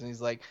legs, and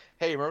he's like,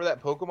 hey, remember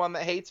that Pokemon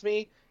that hates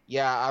me?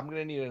 Yeah, I'm going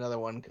to need another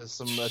one because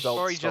some adults...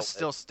 Or he just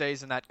still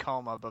stays in that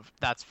coma, but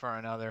that's for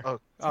another. Oh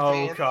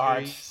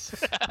God.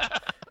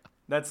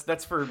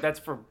 That's for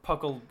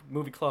Puckle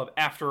Movie Club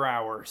After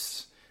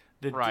Hours.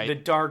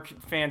 The dark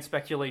fan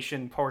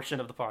speculation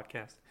portion of the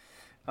podcast.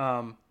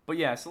 But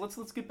yeah, so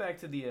let's get back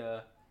to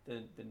the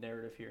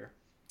narrative here.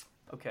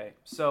 Okay,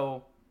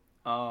 so...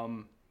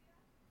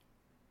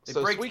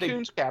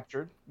 Suicune's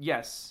captured.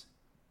 Yes.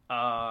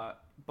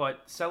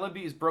 But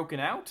Celebi is broken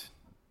out?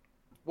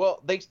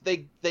 Well,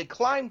 they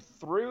climb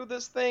through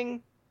this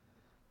thing,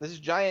 this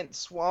giant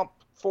swamp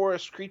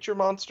forest creature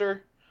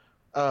monster.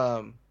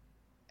 And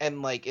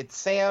like it's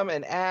Sam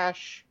and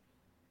Ash,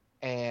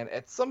 and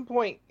at some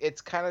point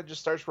it's kind of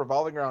just starts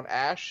revolving around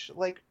Ash,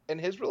 like,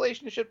 and his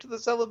relationship to the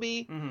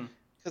Celebi. Mm-hmm.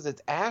 Because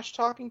it's Ash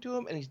talking to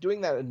him, and he's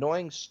doing that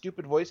annoying,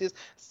 stupid voice. He is,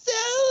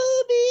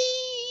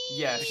 Celebi!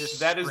 Yes,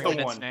 that is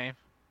the one. Name.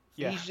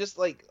 Yeah. He's just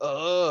like,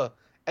 ugh.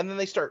 And then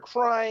they start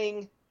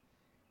crying,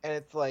 and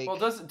it's like... Well,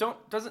 does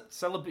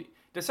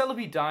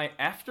Celebi die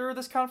after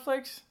this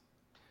conflict?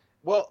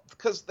 Well,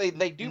 because they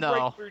do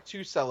break through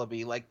to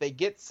Celebi. Like, they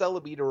get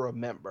Celebi to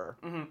remember.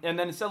 Mm-hmm. And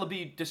then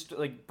Celebi just,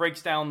 like,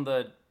 breaks down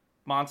the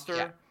monster,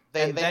 yeah.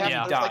 and then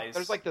he dies.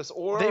 There's, like, this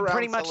aura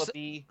around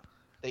Celebi.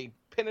 They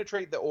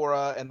penetrate the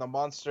aura, and the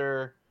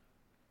monster...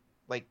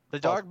 like the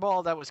Dark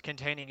Ball that was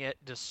containing it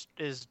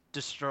is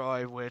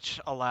destroyed, which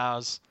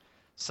allows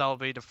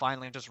Celebi to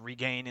finally just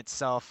regain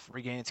its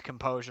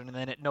composure, and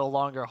then it no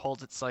longer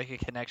holds its psychic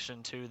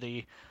connection to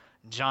the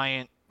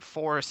giant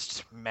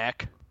forest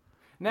mech.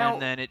 Now,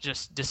 and then it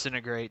just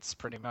disintegrates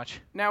pretty much.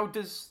 Now,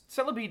 does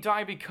Celebi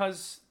die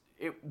because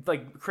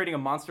creating a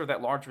monster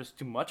that large was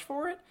too much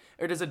for it?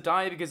 Or does it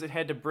die because it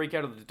had to break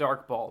out of the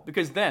Dark Ball?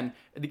 Because then,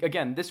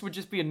 again, this would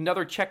just be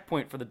another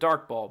checkpoint for the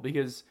Dark Ball,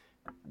 because,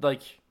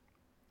 like,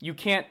 you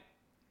can't...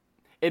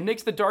 It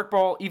makes the Dark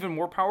Ball even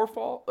more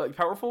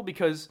powerful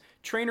because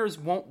trainers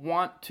won't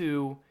want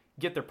to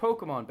get their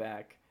Pokemon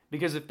back,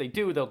 because if they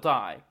do, they'll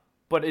die.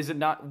 But is it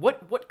not...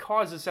 What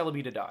causes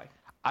Celebi to die?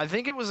 I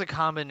think it was a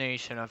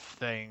combination of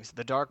things.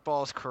 The Dark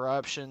Ball's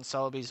corruption,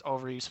 Celebi's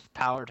overuse of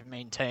power to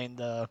maintain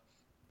the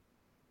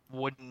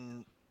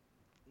wooden...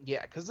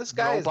 Yeah, because this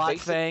guy robot is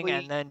basically... thing,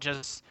 and then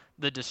just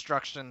the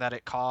destruction that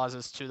it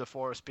causes to the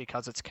forest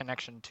because its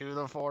connection to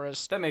the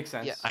forest. That makes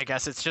sense. Yeah. I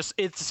guess it's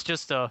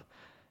just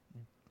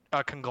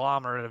a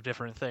conglomerate of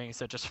different things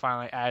that just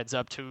finally adds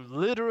up to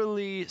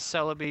literally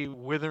Celebi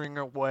withering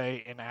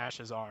away in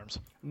Ash's arms.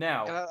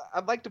 Now, and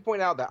I'd like to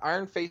point out that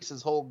Iron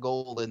Face's whole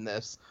goal in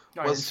this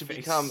was to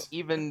become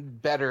even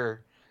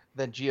better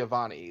than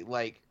Giovanni.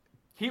 Like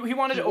he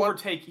wanted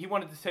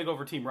to take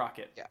over Team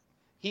Rocket. Yeah.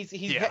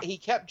 He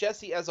kept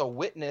Jesse as a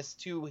witness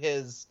to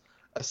his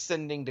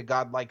ascending to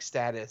godlike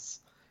status.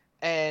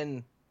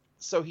 And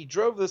so he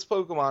drove this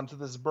Pokemon to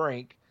this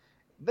brink,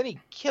 then he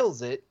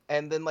kills it,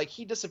 and then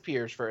he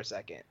disappears for a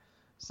second.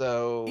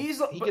 So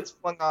he gets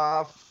flung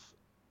off.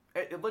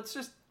 Let's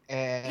just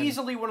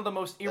easily one of the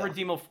most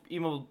irredeemable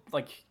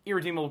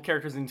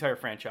characters in the entire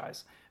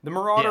franchise. The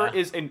Marauder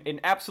is an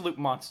absolute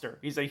monster.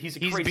 He's a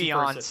crazy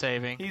beyond person.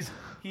 saving.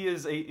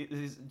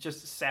 He's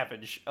just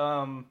savage.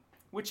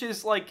 Which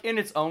is, in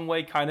its own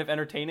way, kind of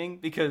entertaining,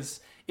 because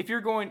if you're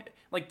going,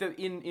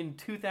 in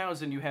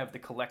 2000, you have the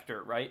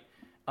Collector, right?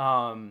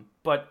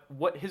 But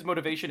what his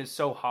motivation is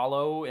so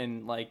hollow,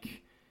 and,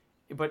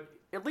 but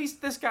at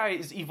least this guy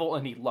is evil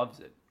and he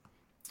loves it.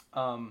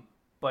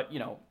 But,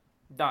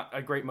 not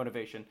a great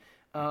motivation.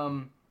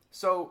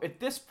 So, at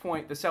this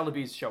point, the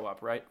Celebes show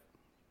up, right?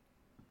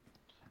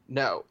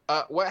 No.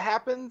 What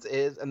happens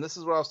is, and this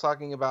is what I was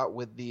talking about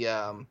with the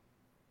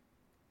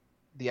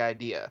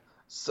idea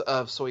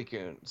of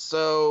Suicune.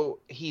 So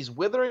he's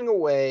withering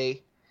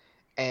away,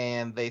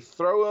 and they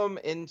throw him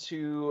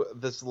into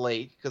this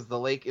lake because the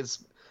lake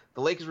is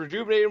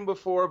rejuvenated him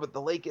before, but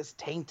the lake is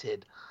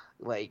tainted.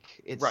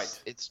 Like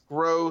it's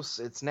gross,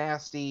 it's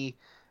nasty.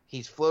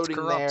 He's floating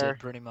there,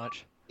 pretty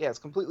much. Yeah, it's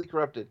completely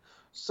corrupted.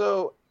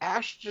 So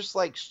Ash just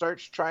like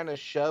starts trying to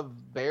shove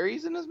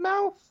berries in his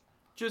mouth,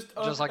 just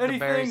like anything. the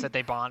berries that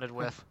they bonded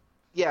with.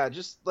 Yeah,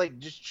 just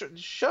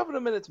shoving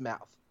them in its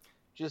mouth.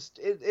 Just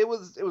it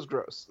was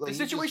gross. Like, the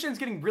situation is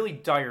getting really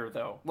dire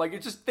though. Like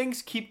it just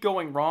things keep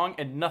going wrong,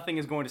 and nothing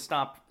is going to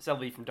stop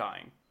Celebi from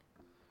dying.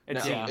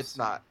 It's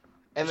not.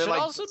 And it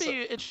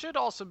then, it should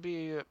also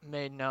be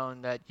made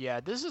known that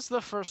this is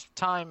the first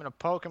time in a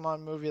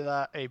Pokemon movie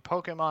that a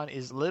Pokemon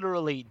is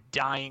literally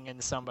dying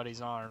in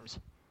somebody's arms,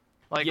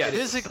 like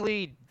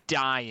physically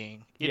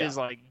dying. It is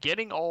like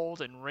getting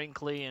old and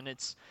wrinkly, and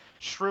it's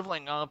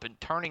shriveling up and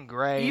turning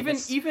gray.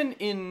 Even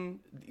in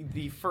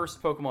the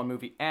first Pokemon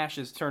movie, Ash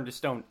is turned to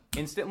stone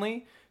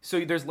instantly,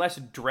 so there's less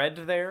dread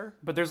there.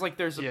 But there's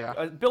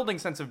a building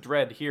sense of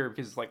dread here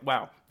because it's like,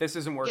 wow, this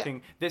isn't working.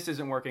 Yeah. This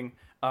isn't working.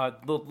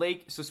 The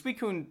lake. So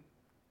Suicune.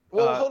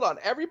 Well, hold on.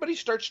 Everybody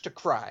starts to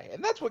cry,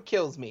 and that's what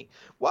kills me.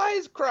 Why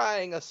is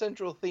crying a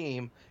central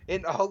theme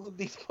in all of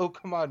these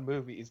Pokemon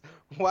movies?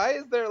 Why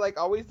is there like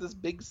always this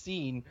big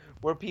scene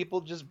where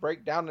people just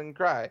break down and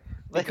cry?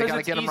 Like, they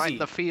gotta get them right in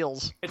the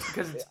feels. It's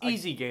because it's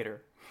easy,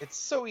 Gator. It's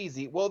so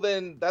easy. Well,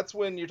 then that's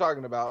when you're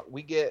talking about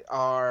we get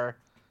our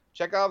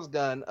Chekhov's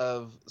gun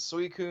of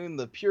Suicune,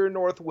 the pure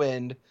north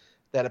wind,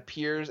 that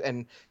appears.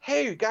 And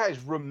hey,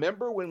 guys,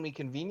 remember when we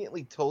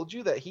conveniently told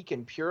you that he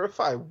can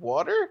purify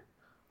water?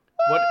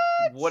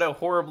 What a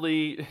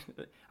horribly...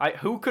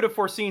 who could have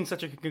foreseen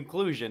such a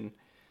conclusion?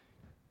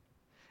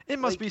 It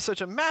must be such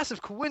a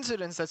massive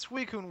coincidence that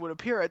Suicune would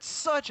appear at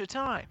such a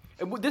time.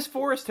 This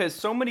forest has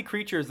so many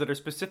creatures that are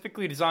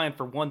specifically designed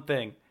for one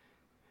thing.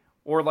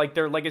 Or like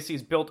their legacy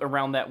is built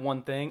around that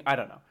one thing. I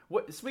don't know.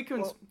 What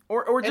Suicune's...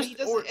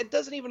 It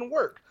doesn't even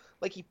work.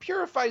 Like, he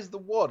purifies the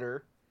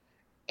water,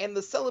 and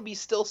the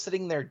Celebi's still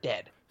sitting there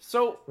dead.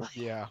 So,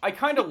 I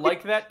kind of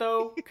like that,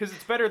 though, because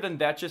it's better than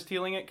that just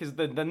healing it, because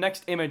the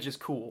next image is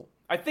cool.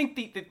 I think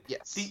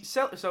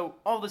so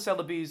all the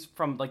Celebes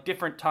from, like,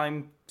 different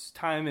time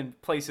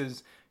and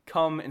places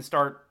come and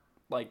start,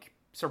 like,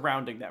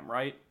 surrounding them,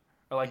 right?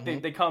 Or, like,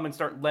 they come and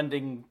start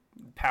lending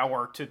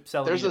power to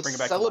Celebi to bring it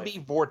back to life. There's a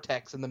Celebi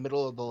vortex in the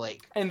middle of the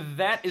lake. And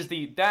that is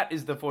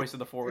the voice of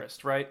the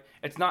forest, right?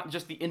 It's not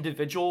just the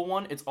individual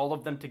one, it's all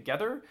of them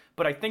together,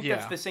 but I think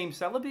that's the same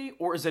Celebi,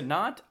 or is it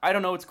not? I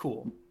don't know, it's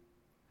cool.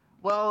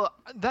 Well,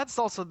 that's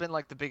also been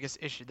like the biggest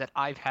issue that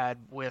I've had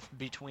with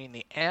between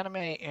the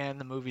anime and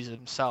the movies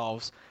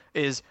themselves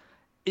is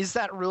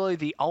that really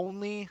the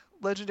only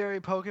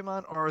legendary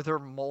Pokemon, or are there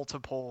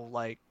multiple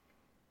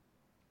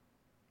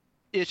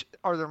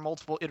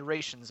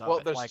iterations of it?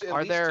 Well, there's like, at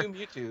least 2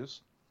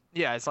 Mewtwo's.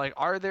 Yeah, it's like,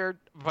 are there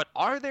 2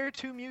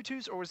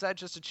 Mewtwo's, or was that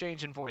just a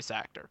change in voice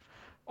actor?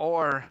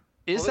 Or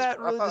is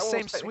that really the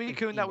same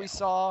Suicune that we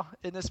saw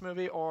in this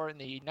movie or in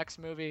the next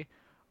movie?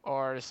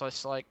 Or it's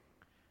just like,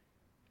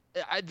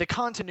 the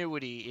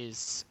continuity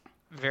is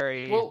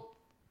very... Well,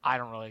 I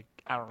don't really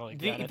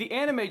get it. The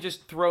anime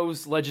just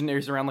throws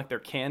legendaries around like they're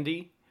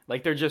candy.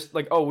 Like, they're just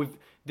like,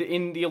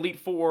 in the Elite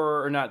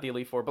Four, or not the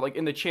Elite Four, but like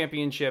in the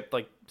championship,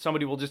 like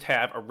somebody will just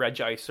have a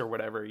Regice or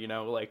whatever, you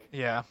know, like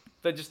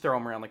they just throw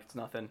them around like it's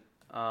nothing.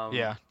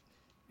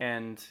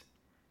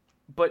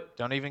 But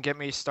don't even get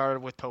me started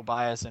with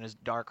Tobias and his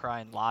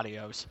Darkrai and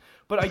Latios.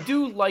 But I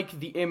do like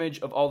the image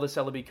of all the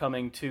Celebi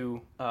coming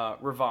to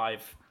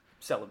revive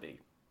Celebi.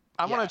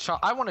 I want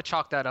to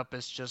chalk that up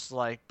as just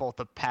like both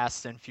the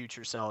past and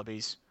future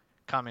Celebes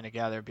coming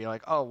together. Be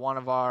like, oh, one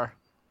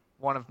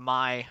of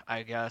my,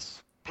 I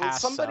guess,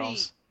 past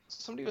selves.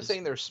 Somebody was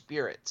saying they're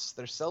spirits.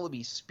 They're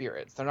Celebi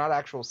spirits. They're not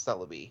actual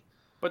Celebi.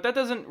 But that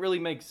doesn't really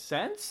make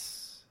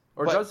sense,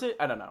 or does it?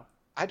 I don't know.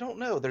 I don't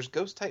know. There's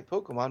ghost type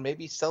Pokemon.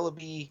 Maybe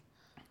Celebi.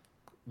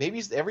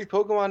 Maybe every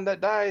Pokemon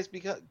that dies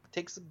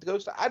takes the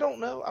ghost. I don't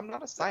know. I'm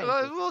not a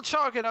scientist. We'll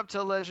chalk it up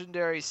to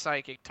legendary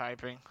psychic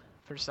typing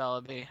for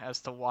Celebi as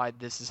to why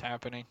this is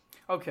happening.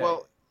 Okay.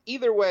 Well,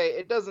 either way,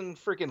 it doesn't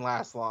freaking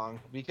last long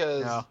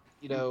because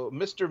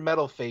Mr.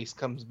 Metalface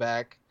comes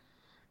back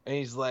and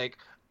he's like,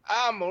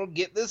 "I'm gonna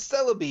get this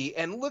Celebi,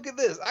 and look at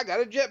this! I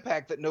got a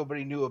jetpack that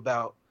nobody knew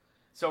about."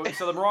 So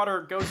the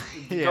Marauder goes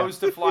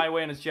to fly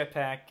away in his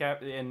jetpack,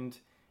 and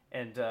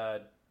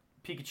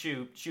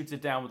Pikachu shoots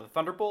it down with a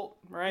Thunderbolt,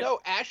 right? No,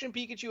 Ash and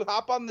Pikachu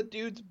hop on the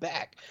dude's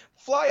back,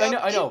 fly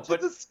up into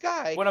the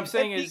sky. What I'm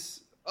saying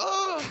is,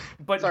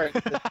 sorry,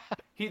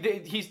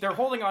 they're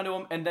holding onto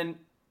him, and then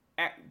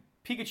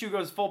Pikachu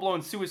goes full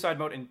blown suicide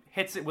mode and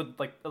hits it with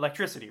like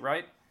electricity,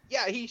 right?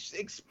 Yeah, he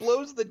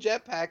explodes the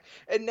jetpack,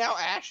 and now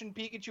Ash and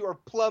Pikachu are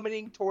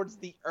plummeting towards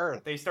the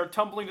earth. They start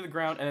tumbling to the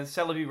ground, and then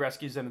Celebi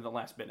rescues them in the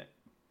last minute.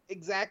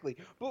 Exactly.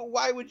 But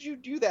why would you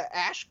do that?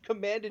 Ash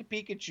commanded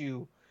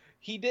Pikachu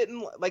he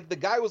didn't like the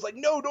guy was like,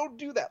 no, don't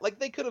do that. Like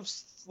they could have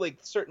like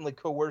certainly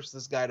coerced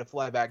this guy to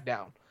fly back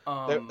down.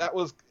 That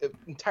was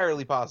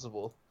entirely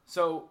possible.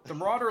 So the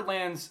Marauder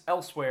lands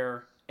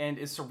elsewhere and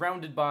is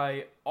surrounded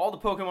by all the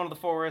Pokemon of the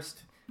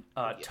forest,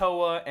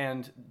 Toa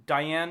and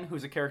Diane,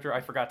 who's a character I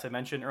forgot to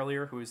mention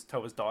earlier, who is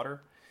Toa's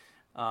daughter.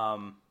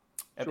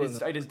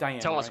 It is Diane.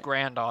 Toa's right?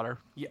 granddaughter.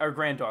 Yeah, or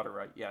granddaughter,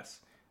 right?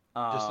 Yes.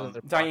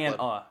 Just Diane.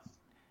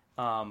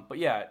 But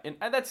yeah, and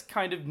that's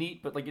kind of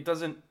neat, but like it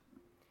doesn't.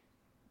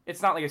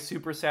 It's not like a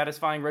super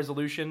satisfying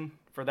resolution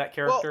for that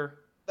character.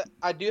 Well,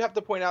 I do have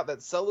to point out that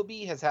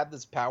Celebi has had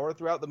this power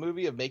throughout the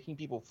movie of making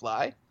people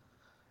fly,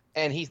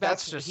 and he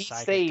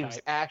saves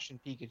Ash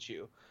and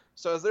Pikachu.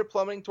 So as they're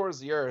plummeting towards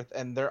the Earth,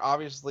 and they're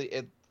obviously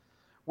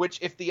which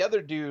if the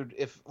other dude,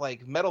 if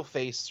like Metal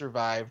Face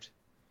survived,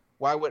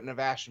 why wouldn't have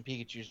Ash and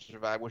Pikachu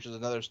survived? Which is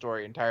another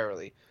story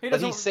entirely.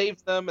 But he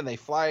saved them, and they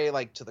fly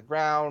like to the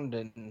ground,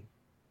 and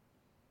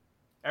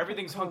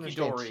everything's hunky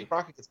dory. Team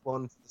Rocket gets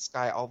blown into the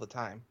sky all the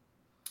time.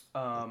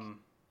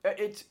 But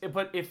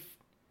if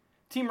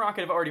Team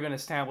Rocket have already been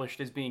established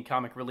as being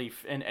comic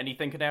relief, and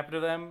anything could happen to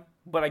them,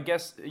 but I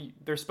guess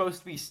there's supposed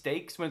to be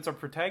stakes when it's a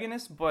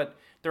protagonist, but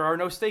there are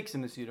no stakes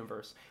in this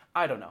universe.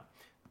 I don't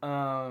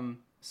know.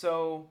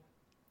 So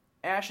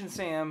Ash and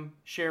Sam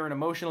share an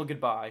emotional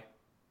goodbye.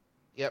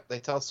 Yep, they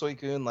tell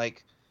Suicune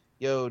like,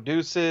 "Yo,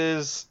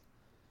 deuces.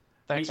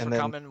 Thanks for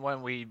coming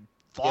when we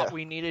thought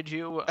we needed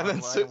you, and then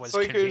when it was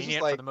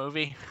convenient for the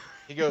movie."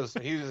 He goes,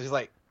 he's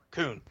like,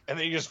 "Coon," and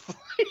then he just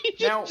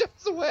jumps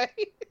away.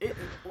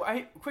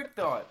 Quick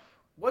thought: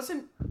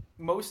 wasn't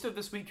most of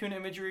the Suicune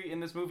imagery in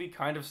this movie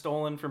kind of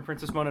stolen from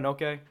Princess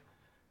Mononoke?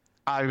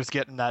 I was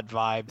getting that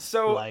vibe.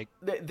 So like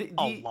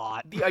a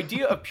lot. The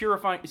idea of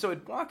purifying, so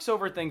it walks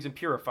over things and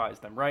purifies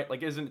them, right?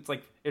 Like, isn't it's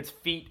like its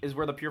feet is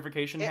where the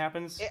purification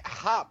happens? It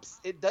hops.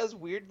 It does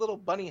weird little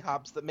bunny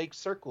hops that make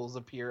circles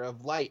appear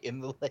of light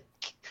in the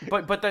lake.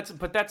 But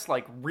that's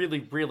like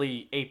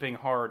really aping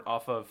hard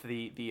off of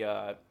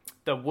the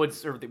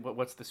woods, or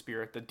what's the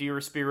spirit? The deer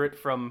spirit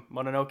from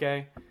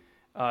Mononoke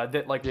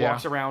that like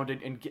walks around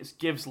and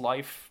gives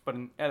life, but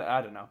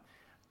I don't know.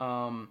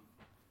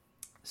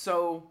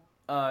 So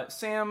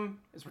Sam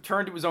is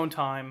returned to his own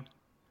time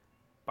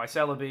by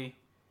Celebi,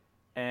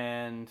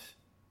 and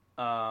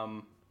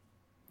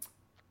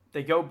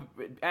they go.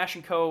 Ash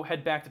and Co.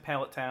 head back to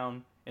Pallet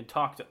Town and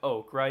talk to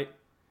Oak, right?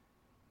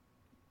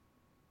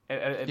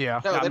 Yeah.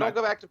 No, they don't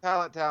go back to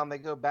Pallet Town. They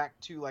go back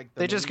to like.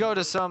 They just go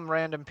to some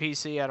random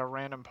PC at a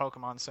random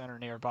Pokemon Center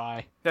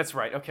nearby. That's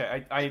right.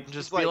 Okay, I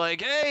just be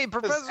like, "Hey,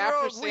 Professor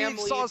Oak, we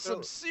saw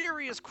some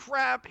serious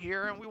crap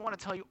here, and we want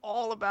to tell you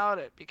all about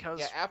it." Because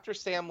after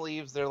Sam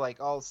leaves, they're like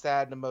all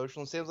sad and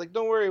emotional. Sam's like,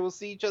 "Don't worry, we'll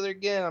see each other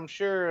again. I'm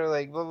sure."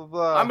 Like blah blah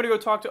blah. I'm gonna go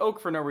talk to Oak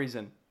for no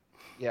reason.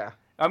 Yeah.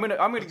 I'm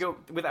gonna go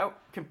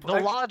without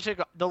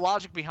the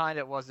logic behind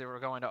it was they were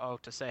going to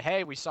Oak to say,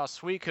 "Hey, we saw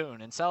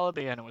Suicune and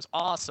Celebi, and it was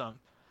awesome."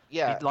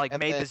 Yeah, he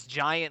made this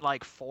giant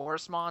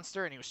forest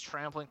monster, and he was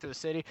trampling through the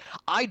city.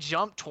 I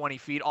jumped 20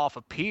 feet off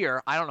a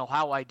pier. I don't know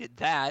how I did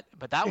that,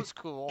 but that was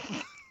cool.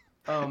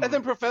 And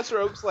then Professor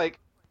Oak's like,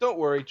 "Don't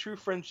worry, true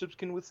friendships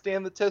can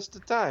withstand the test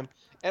of time."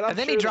 And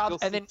then he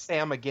dropped, and then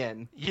Sam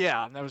again.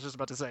 Yeah, I was just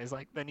about to say, it's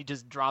like then he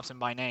just drops him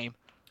by name.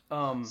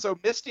 So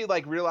Misty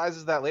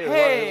realizes that later.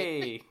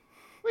 Hey,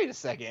 wait a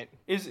second.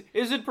 Is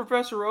it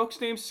Professor Oak's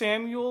name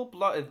Samuel?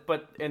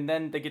 And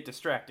then they get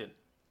distracted.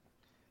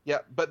 Yeah,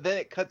 but then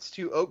it cuts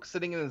to Oak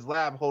sitting in his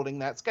lab holding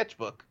that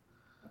sketchbook.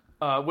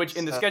 Which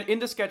in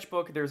the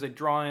sketchbook, there's a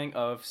drawing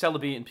of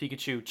Celebi and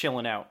Pikachu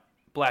chilling out,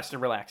 blasting,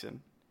 relaxing.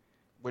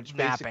 Which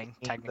napping,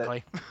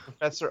 technically.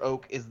 Professor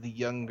Oak is the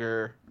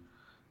younger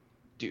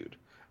dude.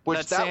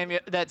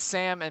 That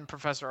Sam and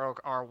Professor Oak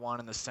are one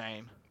and the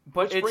same.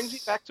 Which brings me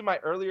back to my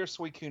earlier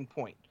Suicune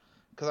point,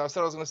 because I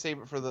said I was going to save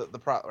it for the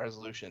plot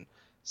resolution.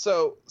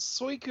 So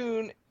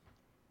Suicune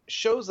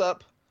shows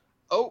up.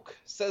 Oak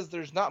says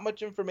there's not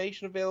much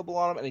information available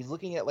on him, and he's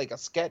looking at a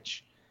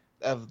sketch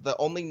of the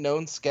only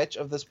known sketch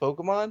of this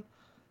Pokemon.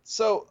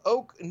 So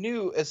Oak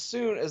knew as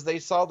soon as they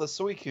saw the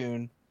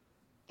Suicune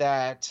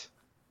that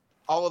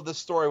all of the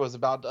story was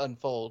about to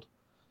unfold.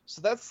 So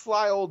that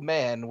sly old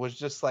man was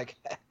just like,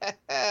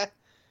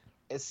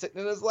 is sitting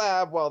in his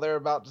lab while they're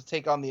about to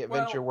take on the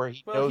adventure where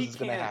he knows it's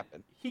going to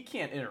happen. He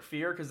can't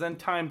interfere, because then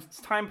time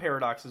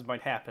paradoxes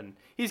might happen.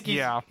 He's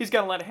got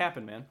to let it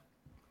happen, man.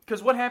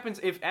 Because what happens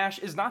if Ash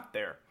is not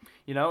there?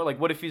 You know,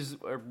 what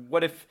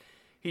if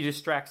he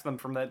distracts them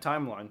from that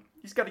timeline?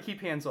 He's got to keep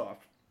hands off.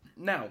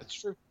 Now, that's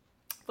true.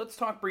 Let's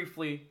talk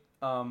briefly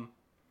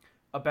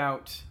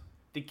about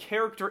the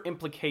character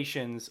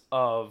implications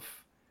of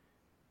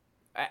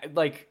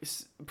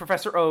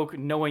Professor Oak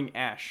knowing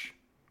Ash.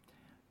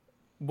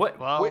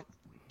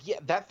 Yeah,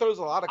 that throws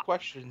a lot of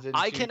questions into...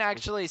 I can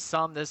actually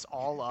sum this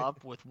all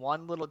up with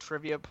one little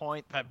trivia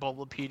point that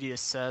Bulbapedia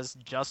says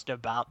just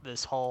about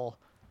this whole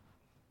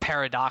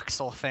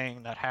paradoxal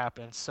thing that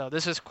happens. So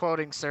this is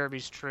quoting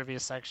Serby's trivia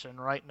section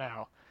right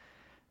now.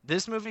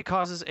 This movie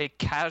causes a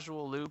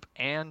casual loop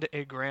and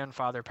a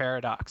grandfather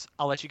paradox.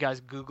 I'll let you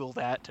guys Google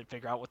that to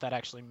figure out what that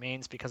actually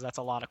means, because that's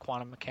a lot of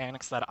quantum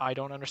mechanics that I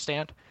don't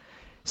understand.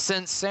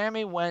 Since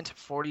Sammy went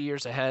 40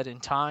 years ahead in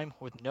time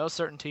with no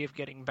certainty of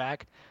getting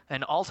back,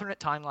 an alternate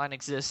timeline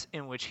exists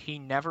in which he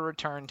never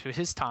returned to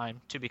his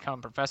time to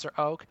become Professor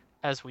Oak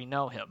as we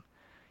know him.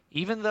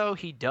 Even though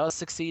he does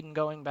succeed in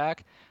going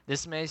back,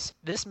 this makes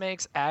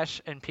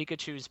Ash and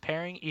Pikachu's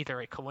pairing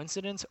either a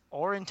coincidence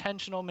or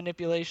intentional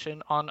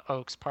manipulation on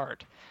Oak's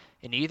part.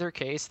 In either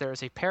case, there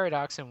is a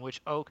paradox in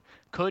which Oak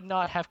could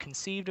not have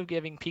conceived of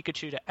giving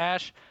Pikachu to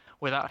Ash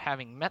without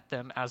having met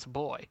them as a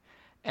boy.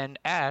 And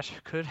Ash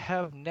could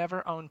have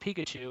never owned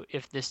Pikachu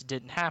if this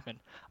didn't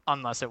happen,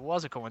 unless it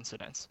was a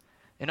coincidence.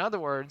 In other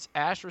words,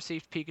 Ash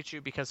received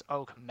Pikachu because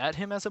Oak met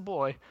him as a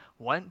boy,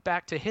 went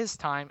back to his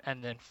time,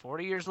 and then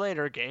 40 years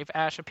later gave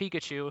Ash a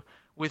Pikachu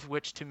with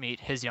which to meet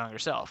his younger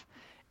self.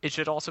 It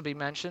should also be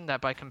mentioned that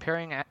by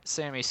comparing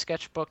Sammy's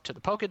sketchbook to the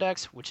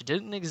Pokédex, which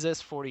didn't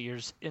exist 40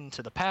 years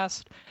into the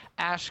past,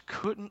 Ash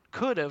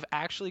could have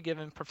actually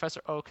given Professor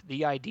Oak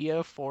the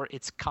idea for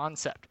its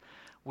concept,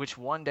 which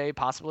one day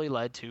possibly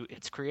led to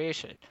its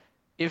creation.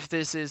 If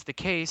this is the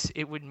case,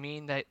 it would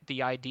mean that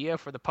the idea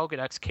for the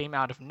Pokédex came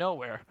out of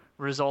nowhere,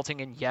 resulting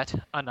in yet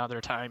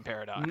another time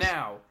paradox.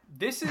 Now,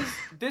 this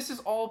is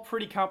all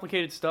pretty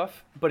complicated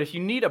stuff, but if you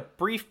need a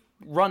brief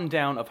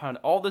rundown of how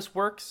all this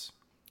works,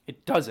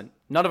 it doesn't.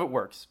 None of it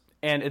works.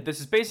 And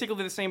this is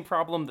basically the same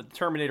problem that the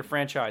Terminator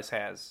franchise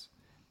has.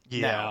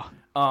 Yeah.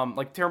 Now.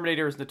 Like,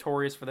 Terminator is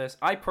notorious for this.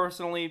 I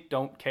personally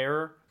don't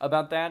care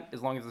about that,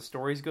 as long as the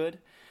story's good.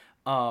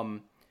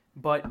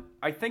 But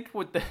I think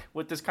what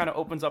this kind of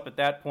opens up at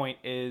that point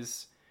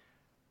is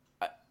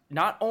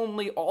not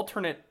only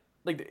alternate,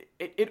 like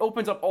it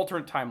opens up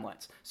alternate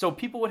timelines. So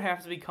people would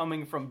have to be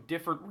coming from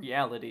different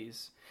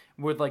realities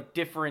with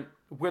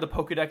where the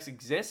Pokédex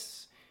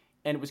exists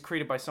and it was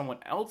created by someone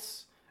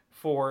else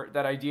for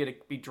that idea to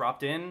be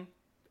dropped in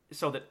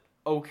so that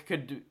Oak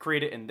could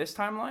create it in this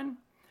timeline.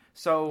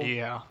 So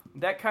yeah,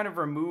 that kind of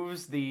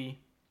removes I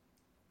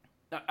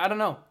don't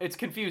know. It's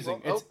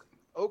confusing. Well,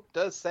 Oak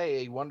does say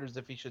he wonders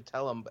if he should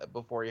tell him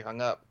before he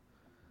hung up.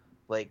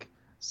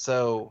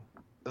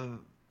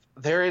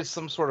 There is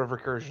some sort of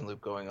recursion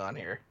loop going on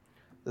here.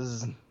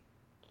 It's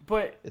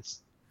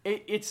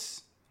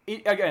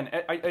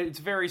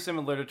very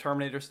similar to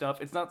Terminator stuff.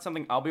 It's not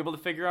something I'll be able to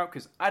figure out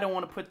because I don't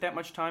want to put that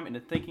much time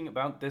into thinking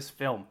about this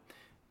film.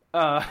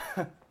 I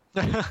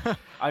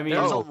mean,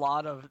 there's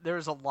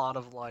a lot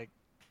of like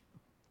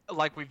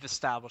we've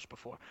established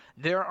before,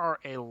 there are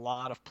a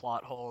lot of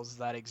plot holes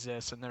that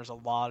exist, and there's a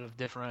lot of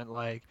different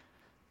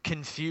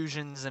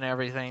confusions and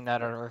everything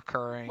that are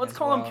occurring. Let's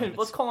call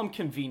them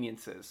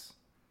conveniences.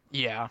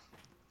 Yeah,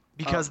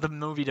 because the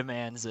movie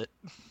demands it.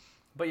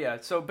 But yeah,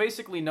 so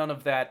basically none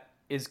of that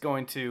is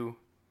going to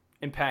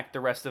impact the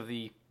rest of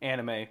the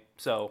anime.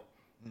 So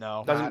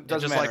no, doesn't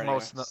just matter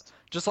like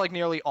just like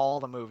nearly all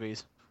the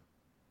movies.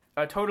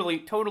 Totally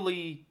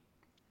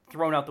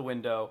thrown out the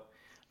window.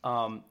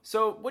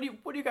 So what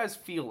do you guys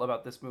feel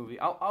about this movie?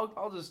 I'll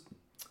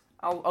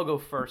go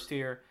first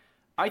here.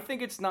 I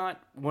think it's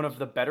not one of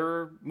the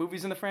better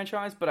movies in the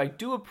franchise, but I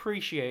do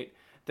appreciate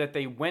that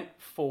they went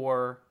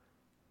for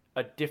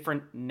a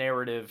different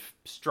narrative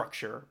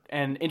structure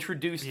and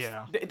introduced.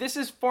 Yeah. This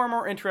is far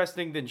more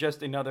interesting than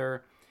just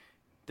another.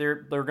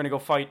 They're going to go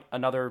fight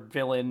another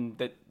villain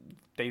that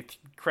they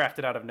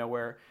crafted out of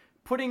nowhere.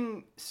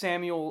 Putting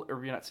Sam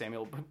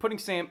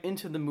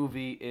into the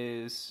movie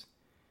is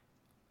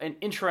an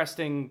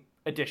interesting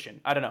addition.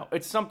 I don't know.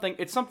 It's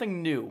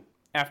something new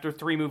after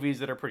 3 movies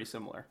that are pretty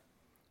similar.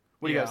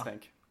 What do you guys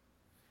think?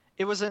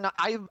 It was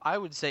I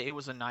would say it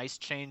was a nice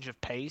change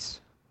of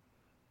pace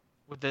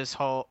with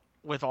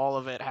all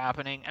of it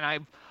happening.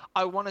 And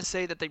I want to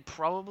say that they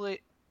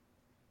probably,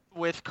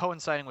 with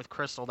coinciding with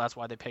Crystal, that's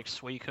why they picked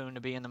Suicune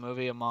to be in the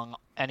movie among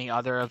any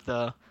other of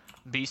the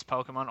Beast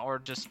Pokemon, or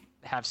just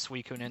have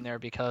Suicune in there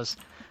because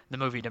the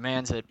movie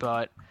demands it.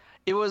 But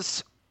it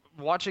was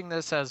watching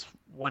this as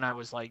when I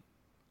was I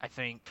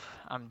think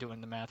I'm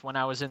doing the math, when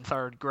I was in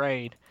 3rd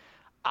grade,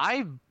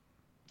 I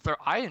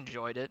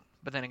enjoyed it,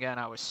 but then again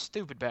I was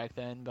stupid back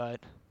then. But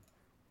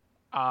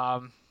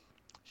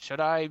should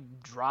I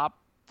drop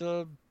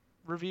the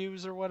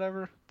reviews or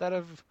whatever that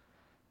have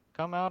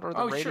come out, or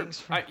the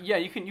ratings? Sure. Yeah,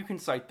 you can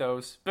cite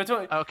those. But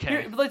okay,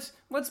 here,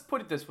 let's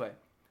put it this way: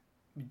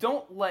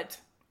 don't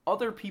let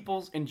other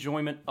people's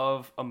enjoyment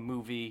of a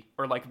movie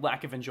or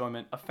lack of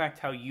enjoyment affect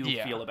how you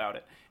feel about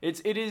it.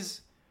 It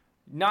is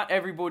not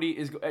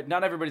everybody's going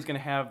to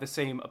have the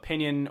same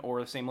opinion or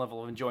the same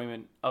level of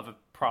enjoyment of a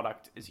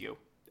product as you.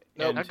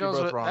 No, that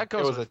goes wrong. It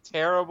was a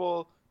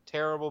terrible,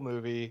 terrible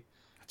movie.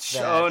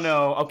 Oh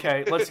no!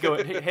 Okay, let's go.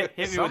 Hit me with the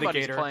gator.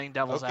 Somebody's playing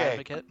devil's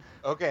advocate.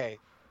 Okay,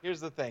 here's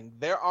the thing: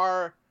 there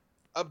are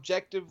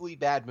objectively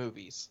bad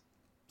movies.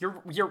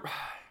 You're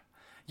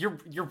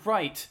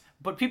right,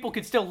 but people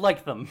could still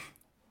like them.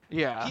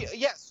 Yeah.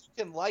 Yes, you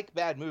can like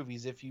bad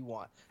movies if you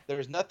want.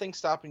 There's nothing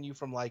stopping you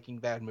from liking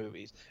bad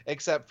movies,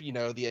 except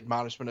the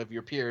admonishment of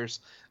your peers.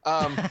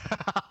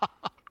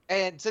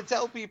 And to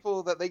tell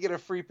people that they get a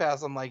free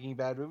pass on liking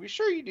bad movies,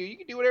 sure you do. You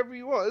can do whatever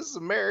you want. This is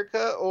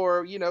America,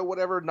 or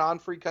whatever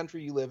non-free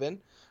country you live in.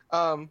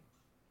 I'm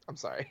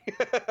sorry.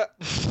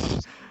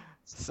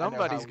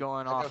 Somebody's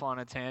going off on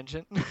a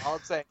tangent. All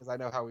I'm saying is I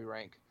know how we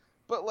rank.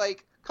 But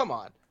come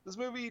on, this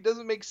movie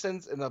doesn't make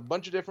sense in a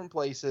bunch of different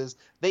places.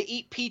 They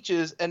eat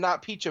peaches and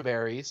not peach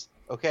berries.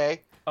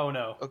 Okay. Oh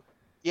no.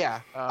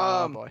 Yeah.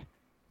 Oh boy.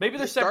 Maybe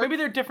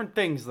they're different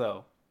things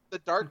though. The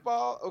dark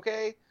ball.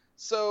 Okay.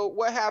 So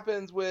what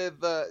happens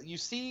with you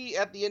see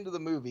at the end of the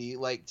movie,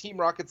 Team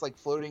Rocket's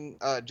floating,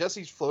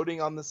 Jessie's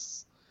floating on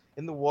this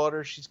in the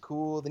water, she's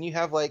cool. Then you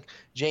have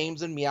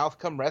James and Meowth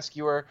come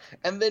rescue her,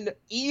 and then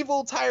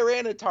evil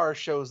Tyranitar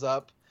shows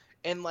up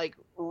and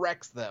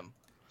wrecks them.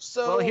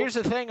 So well, here's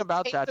the thing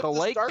about that: the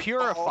lake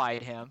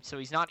purified him, so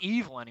he's not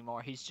evil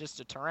anymore. He's just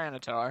a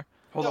Tyranitar.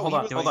 Hold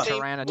on.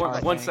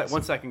 Tyranitar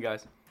one second,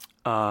 guys.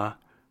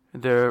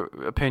 Their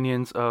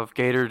opinions of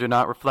Gator do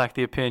not reflect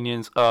the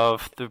opinions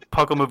of the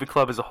Puckle Movie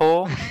Club as a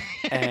whole.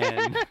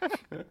 And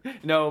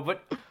no,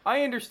 but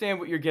I understand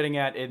what you're getting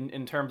at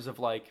in terms of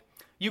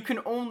you can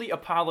only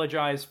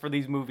apologize for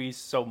these movies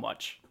so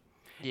much.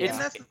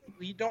 Yeah.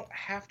 You don't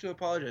have to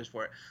apologize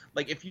for it.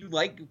 If you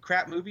like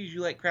crap movies,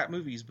 you like crap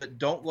movies, but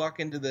don't walk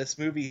into this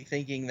movie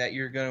thinking that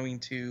you're going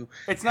to...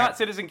 It's not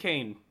Citizen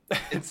Kane.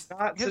 It's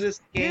not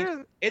Citizen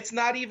Kane. It's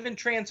not even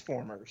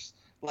Transformers.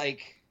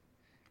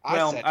 I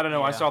don't know.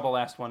 Yeah. I saw the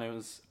last one.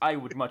 I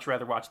would much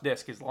rather watch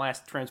this because the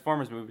last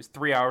Transformers movie was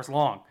 3 hours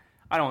long.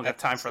 I don't have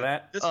time for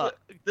that.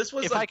 This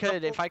was if I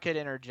could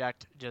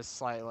interject just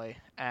slightly,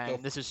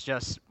 and this is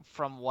just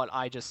from what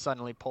I just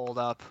suddenly pulled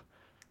up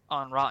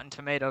on Rotten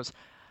Tomatoes.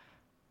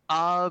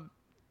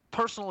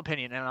 Personal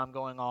opinion, and I'm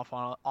going off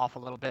a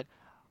little bit.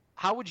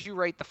 How would you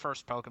rate the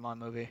first Pokemon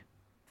movie?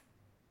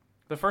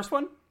 The first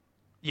one?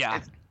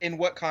 Yeah. In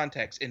what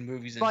context? In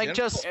movies in general?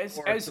 Just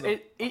because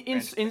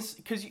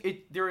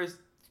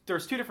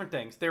there's two different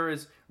things. There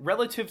is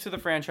relative to the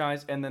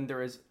franchise, and then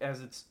there is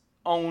as its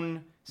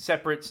own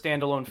separate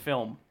standalone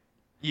film.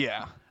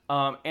 Yeah.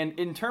 And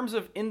in terms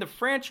of in the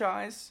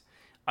franchise,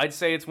 I'd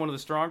say it's one of the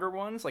stronger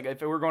ones.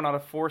 If it were going out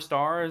of 4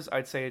 stars,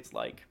 I'd say it's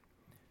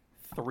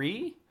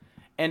 3.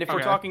 And if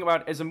we're talking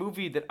about as a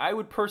movie that I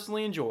would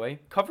personally enjoy,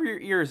 cover your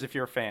ears if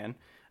you're a fan.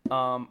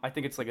 I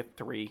think it's a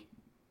 3.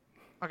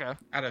 Okay.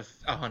 Out of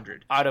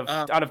 100. Out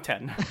of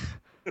 10.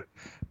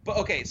 But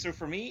okay, so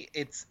for me,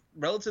 it's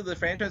relative to the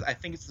franchise. I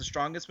think it's the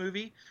strongest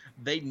movie.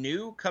 They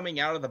knew coming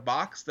out of the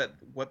box that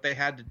what they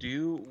had to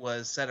do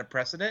was set a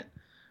precedent.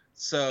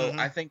 So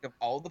I think of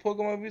all the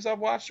Pokemon movies I've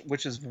watched,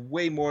 which is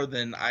way more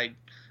than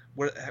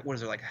what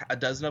is there, a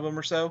dozen of them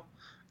or so?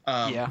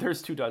 Yeah,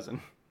 there's 2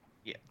 dozen.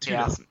 Yeah, 2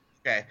 dozen.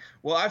 Okay,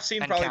 well I've seen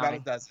probably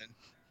counting. about a dozen,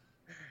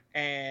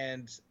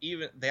 and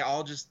even they're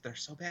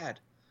so bad.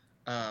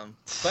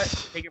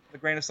 But take it with a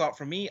grain of salt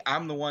from me.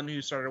 I'm the one who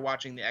started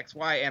watching the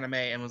XY anime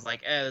and was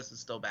this is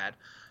still bad.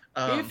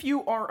 If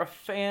you are a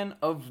fan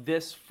of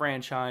this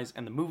franchise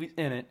and the movies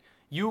in it,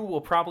 you will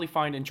probably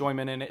find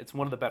enjoyment in it. It's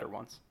one of the better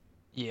ones.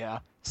 Yeah.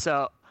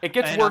 So it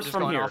gets worse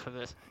from here. Off of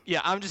this. Yeah,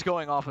 I'm just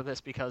going off of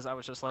this because I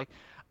was just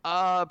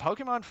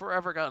Pokemon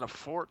Forever got a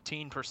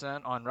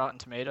 14% on Rotten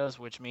Tomatoes,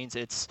 which means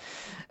it's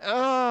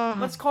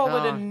let's call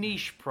it a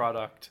niche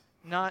product.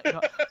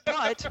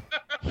 But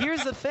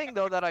here's the thing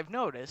though that I've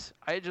noticed.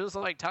 I just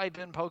type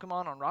in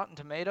Pokemon on Rotten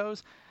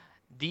Tomatoes.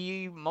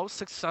 The most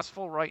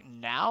successful right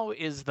now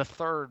is the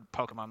third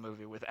Pokemon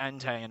movie with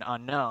Entei and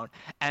Unknown,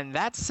 and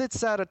that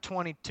sits at a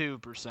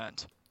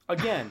 22%.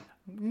 Again,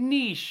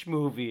 niche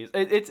movies.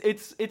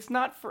 It's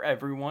not for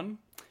everyone.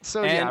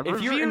 So and yeah,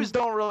 reviews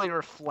don't really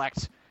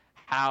reflect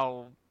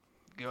how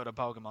good a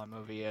Pokemon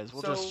movie is.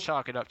 We'll just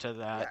chalk it up to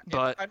that.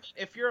 But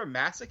if you're a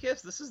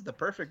masochist, this is the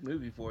perfect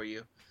movie for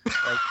you.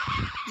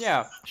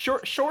 Yeah,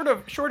 short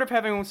of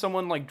having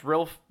someone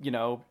drill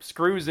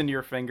screws into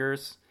your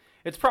fingers,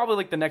 it's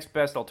probably the next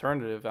best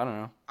alternative. I don't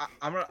know.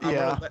 I'm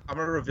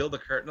gonna reveal the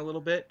curtain a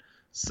little bit.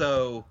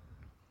 So,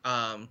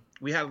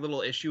 we had a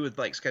little issue with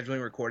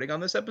scheduling recording on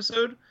this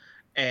episode,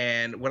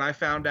 and when I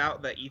found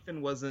out that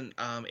Ethan wasn't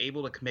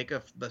able to make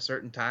the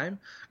certain time,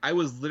 I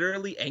was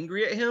literally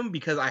angry at him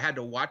because I had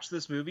to watch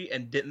this movie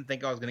and didn't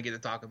think I was going to get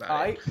to talk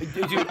about it.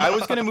 Dude, I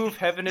was going to move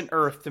heaven and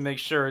earth to make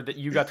sure that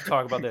you got to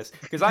talk about this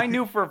because I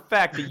knew for a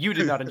fact that you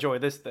did not enjoy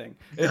this thing.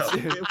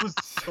 It was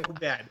so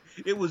bad.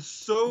 It was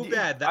so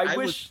bad that I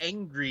was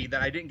angry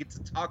that I didn't get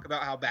to talk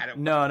about how bad it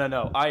was.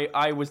 No.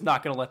 I was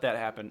not going to let that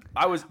happen.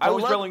 I was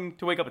willing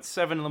to wake up at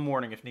 7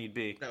 a.m. if need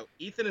be. No,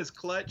 Ethan is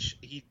clutch.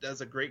 He does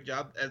a great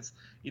job as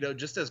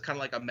just as kind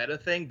of a meta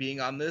thing,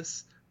 being on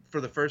this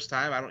for the first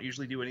time. I don't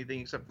usually do anything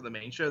except for the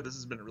main show. This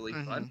has been really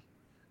fun,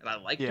 and I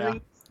like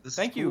doing this.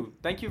 Thank you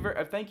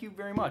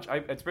very much.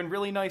 It's been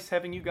really nice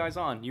having you guys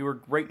on. You were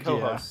great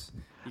co-hosts.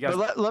 Yeah. You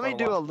guys let me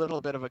do a little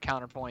bit of a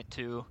counterpoint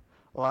to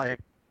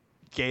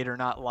Gator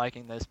not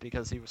liking this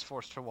because he was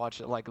forced to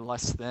watch it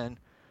less than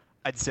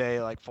I'd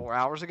say 4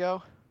 hours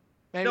ago.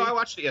 Maybe? No, I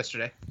watched it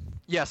yesterday.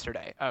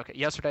 Yesterday, okay.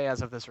 Yesterday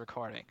as of this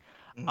recording.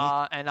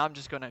 And I'm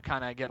just going to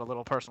kind of get a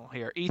little personal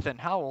here. Ethan,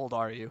 how old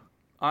are you?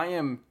 I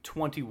am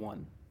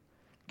 21.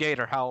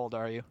 Gator, how old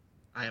are you?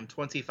 I am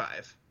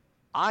 25.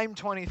 I'm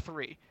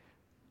 23.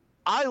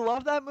 I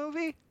love that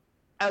movie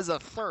as a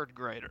third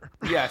grader.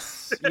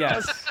 Yes.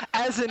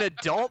 As an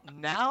adult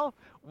now,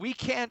 we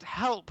can't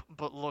help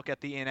but look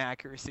at the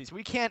inaccuracies.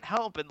 We can't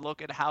help but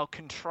look at how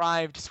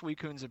contrived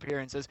Suikun's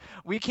appearance is.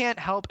 We can't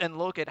help and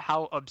look at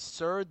how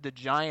absurd the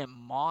giant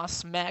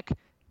moss mech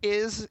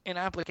is in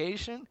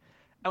application.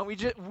 And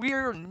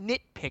we're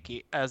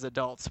nitpicky as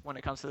adults when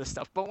it comes to this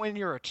stuff. But when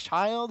you're a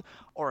child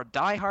or a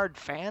diehard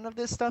fan of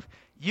this stuff,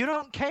 you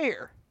don't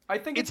care. I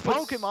think it's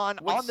Pokemon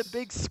on the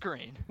big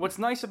screen. What's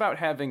nice about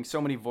having so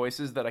many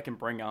voices that I can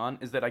bring on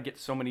is that I get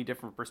so many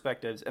different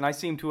perspectives, and I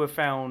seem to have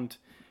found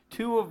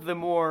two of the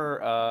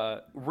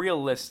more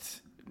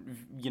realist,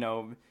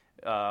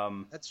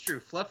 That's true.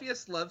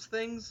 Fluffiest loves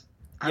things.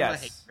 I'm a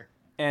hater.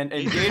 And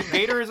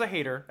Gator is a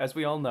hater, as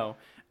we all know.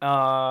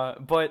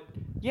 But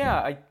yeah,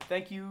 I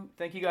thank you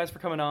guys for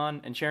coming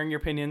on and sharing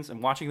your opinions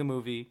and watching the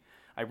movie.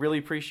 I really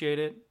appreciate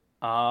it.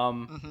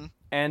 And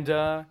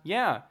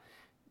yeah.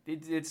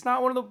 It's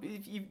not one of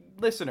the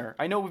listener.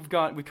 I know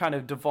we kind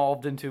of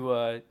devolved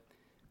into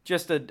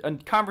just a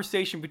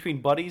conversation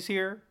between buddies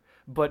here,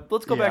 but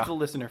let's go back to the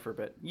listener for a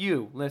bit.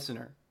 You,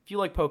 listener, if you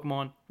like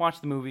Pokemon, watch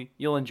the movie.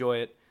 You'll enjoy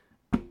it.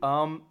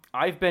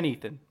 I've been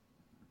Ethan.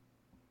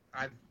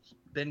 I've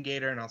been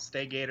Gator, and I'll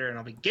stay Gator, and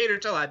I'll be Gator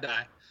till I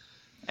die.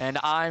 And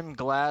I'm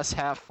Glass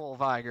Half Full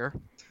Viger.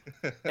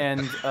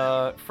 And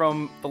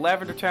from the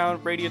Lavender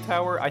Town Radio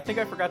Tower, I think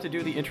I forgot to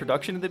do the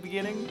introduction at the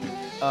beginning.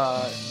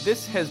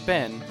 This has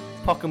been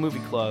Puckle Movie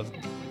Club.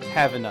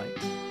 Have a night.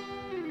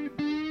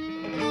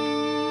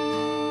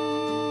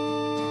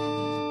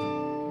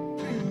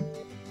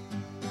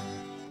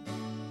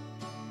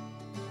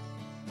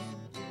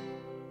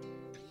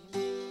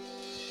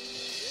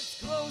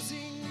 It's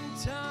closing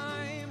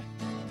time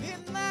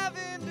in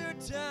Lavender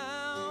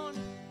Town.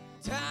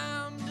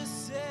 Time to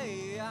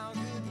say our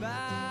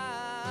goodbye.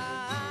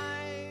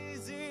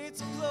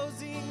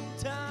 Closing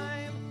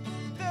time.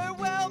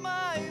 Farewell,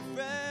 my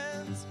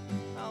friends.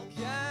 I'll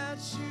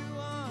catch you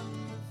on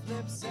the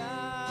flip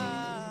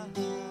side.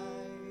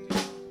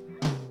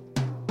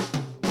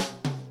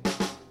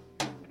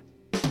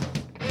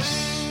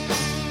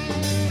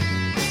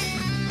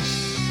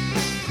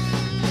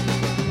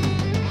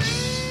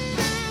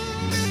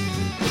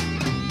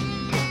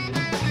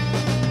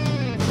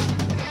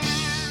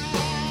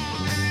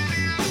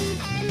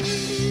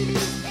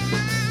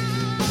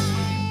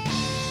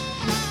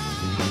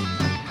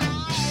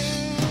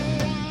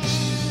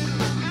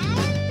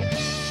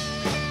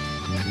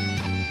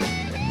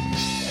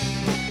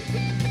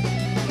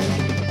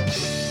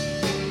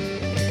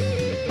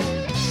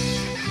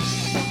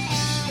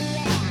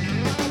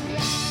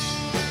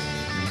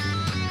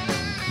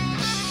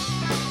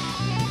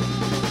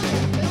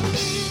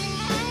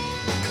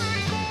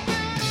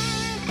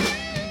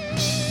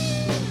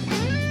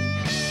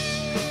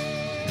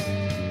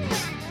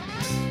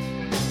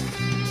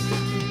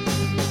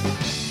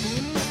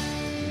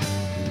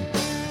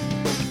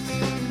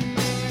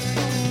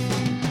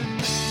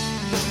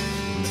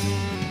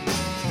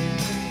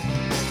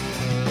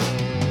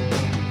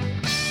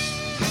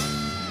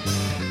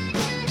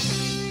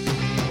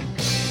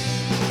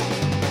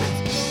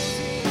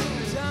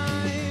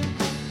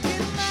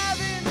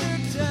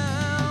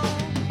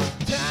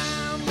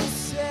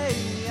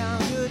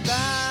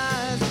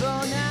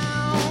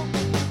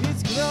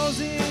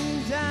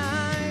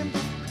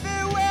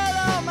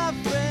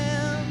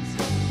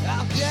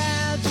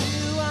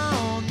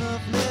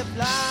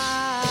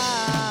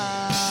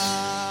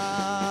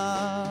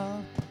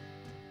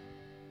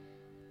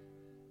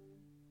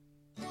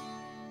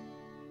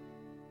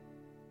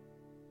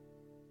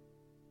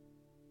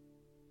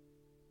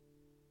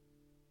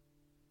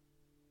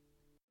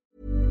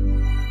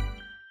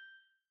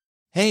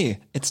 Hey,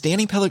 it's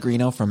Danny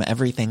Pellegrino from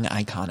Everything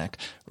Iconic.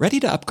 Ready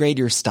to upgrade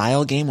your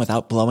style game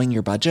without blowing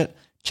your budget?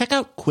 Check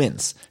out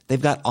Quince.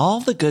 They've got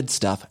all the good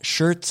stuff,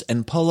 shirts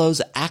and polos,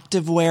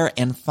 activewear,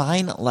 and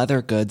fine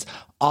leather goods,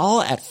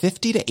 all at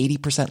 50 to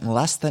 80%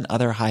 less than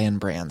other high-end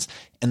brands.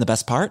 And the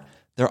best part?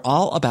 They're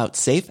all about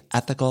safe,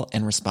 ethical,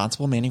 and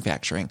responsible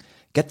manufacturing.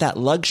 Get that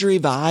luxury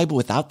vibe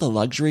without the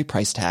luxury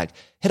price tag.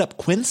 Hit up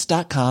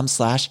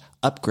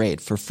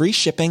quince.com/upgrade for free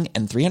shipping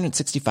and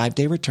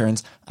 365-day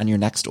returns on your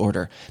next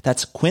order.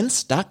 That's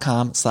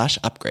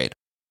quince.com/upgrade.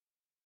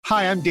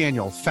 Hi, I'm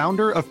Daniel,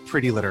 founder of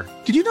Pretty Litter.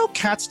 Did you know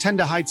cats tend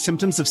to hide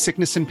symptoms of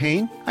sickness and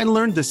pain? I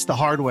learned this the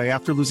hard way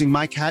after losing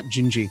my cat,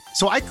 Gingy.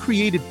 So I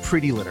created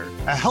Pretty Litter,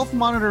 a health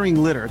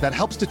monitoring litter that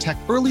helps detect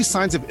early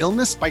signs of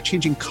illness by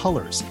changing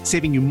colors,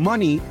 saving you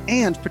money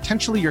and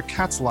potentially your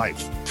cat's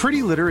life.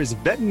 Pretty Litter is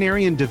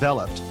veterinarian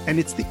developed, and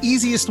it's the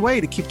easiest way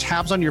to keep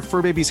tabs on your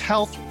fur baby's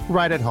health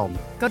right at home.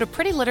 Go to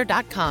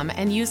prettylitter.com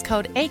and use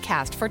code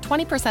ACAST for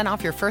 20%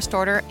 off your first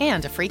order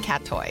and a free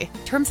cat toy.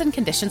 Terms and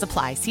conditions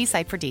apply. See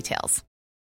site for details.